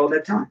waste all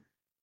that time?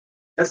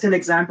 Just an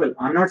example.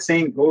 I'm not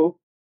saying go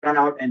run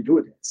out and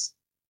do this.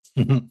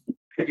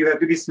 You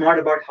have to be smart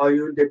about how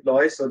you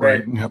deploy so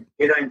that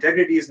data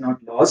integrity is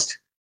not lost,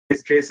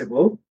 it's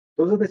traceable.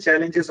 Those are the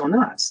challenges on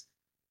us.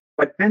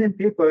 But pen and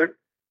paper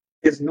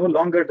is no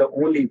longer the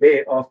only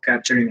way of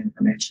capturing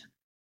information.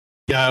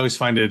 Yeah, I always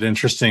find it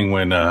interesting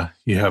when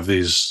you have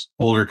these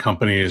older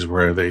companies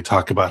where they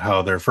talk about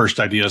how their first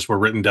ideas were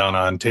written down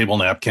on table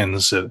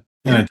napkins in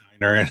a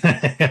diner.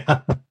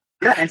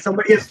 Yeah, and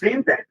somebody has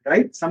framed that,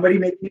 right? Somebody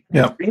may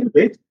have framed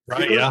it.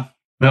 Right, yeah.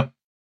 Yep.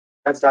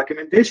 That's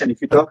documentation.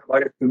 If you talk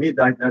about it to me,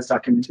 that's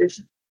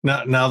documentation.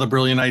 Now the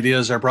brilliant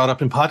ideas are brought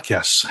up in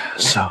podcasts.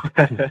 So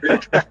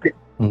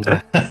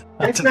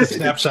I took a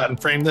snapshot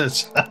and framed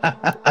this.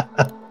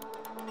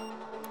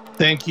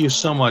 Thank you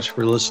so much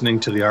for listening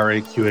to the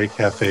RAQA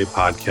Cafe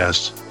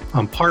podcast.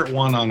 On part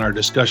 1 on our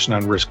discussion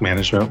on risk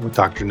management with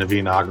Dr.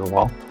 Naveen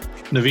Agarwal.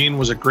 Naveen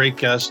was a great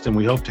guest, and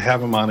we hope to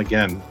have him on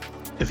again.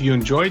 If you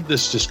enjoyed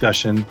this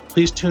discussion,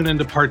 please tune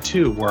into part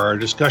 2, where our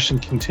discussion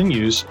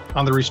continues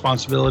on the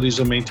responsibilities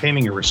of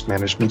maintaining a risk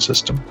management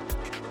system.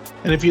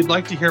 And if you'd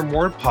like to hear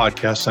more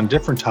podcasts on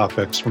different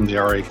topics from the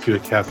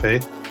RAQA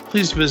Cafe,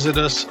 please visit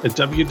us at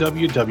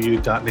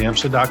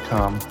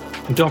www.namsa.com,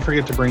 and don't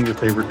forget to bring your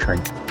favorite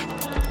drink.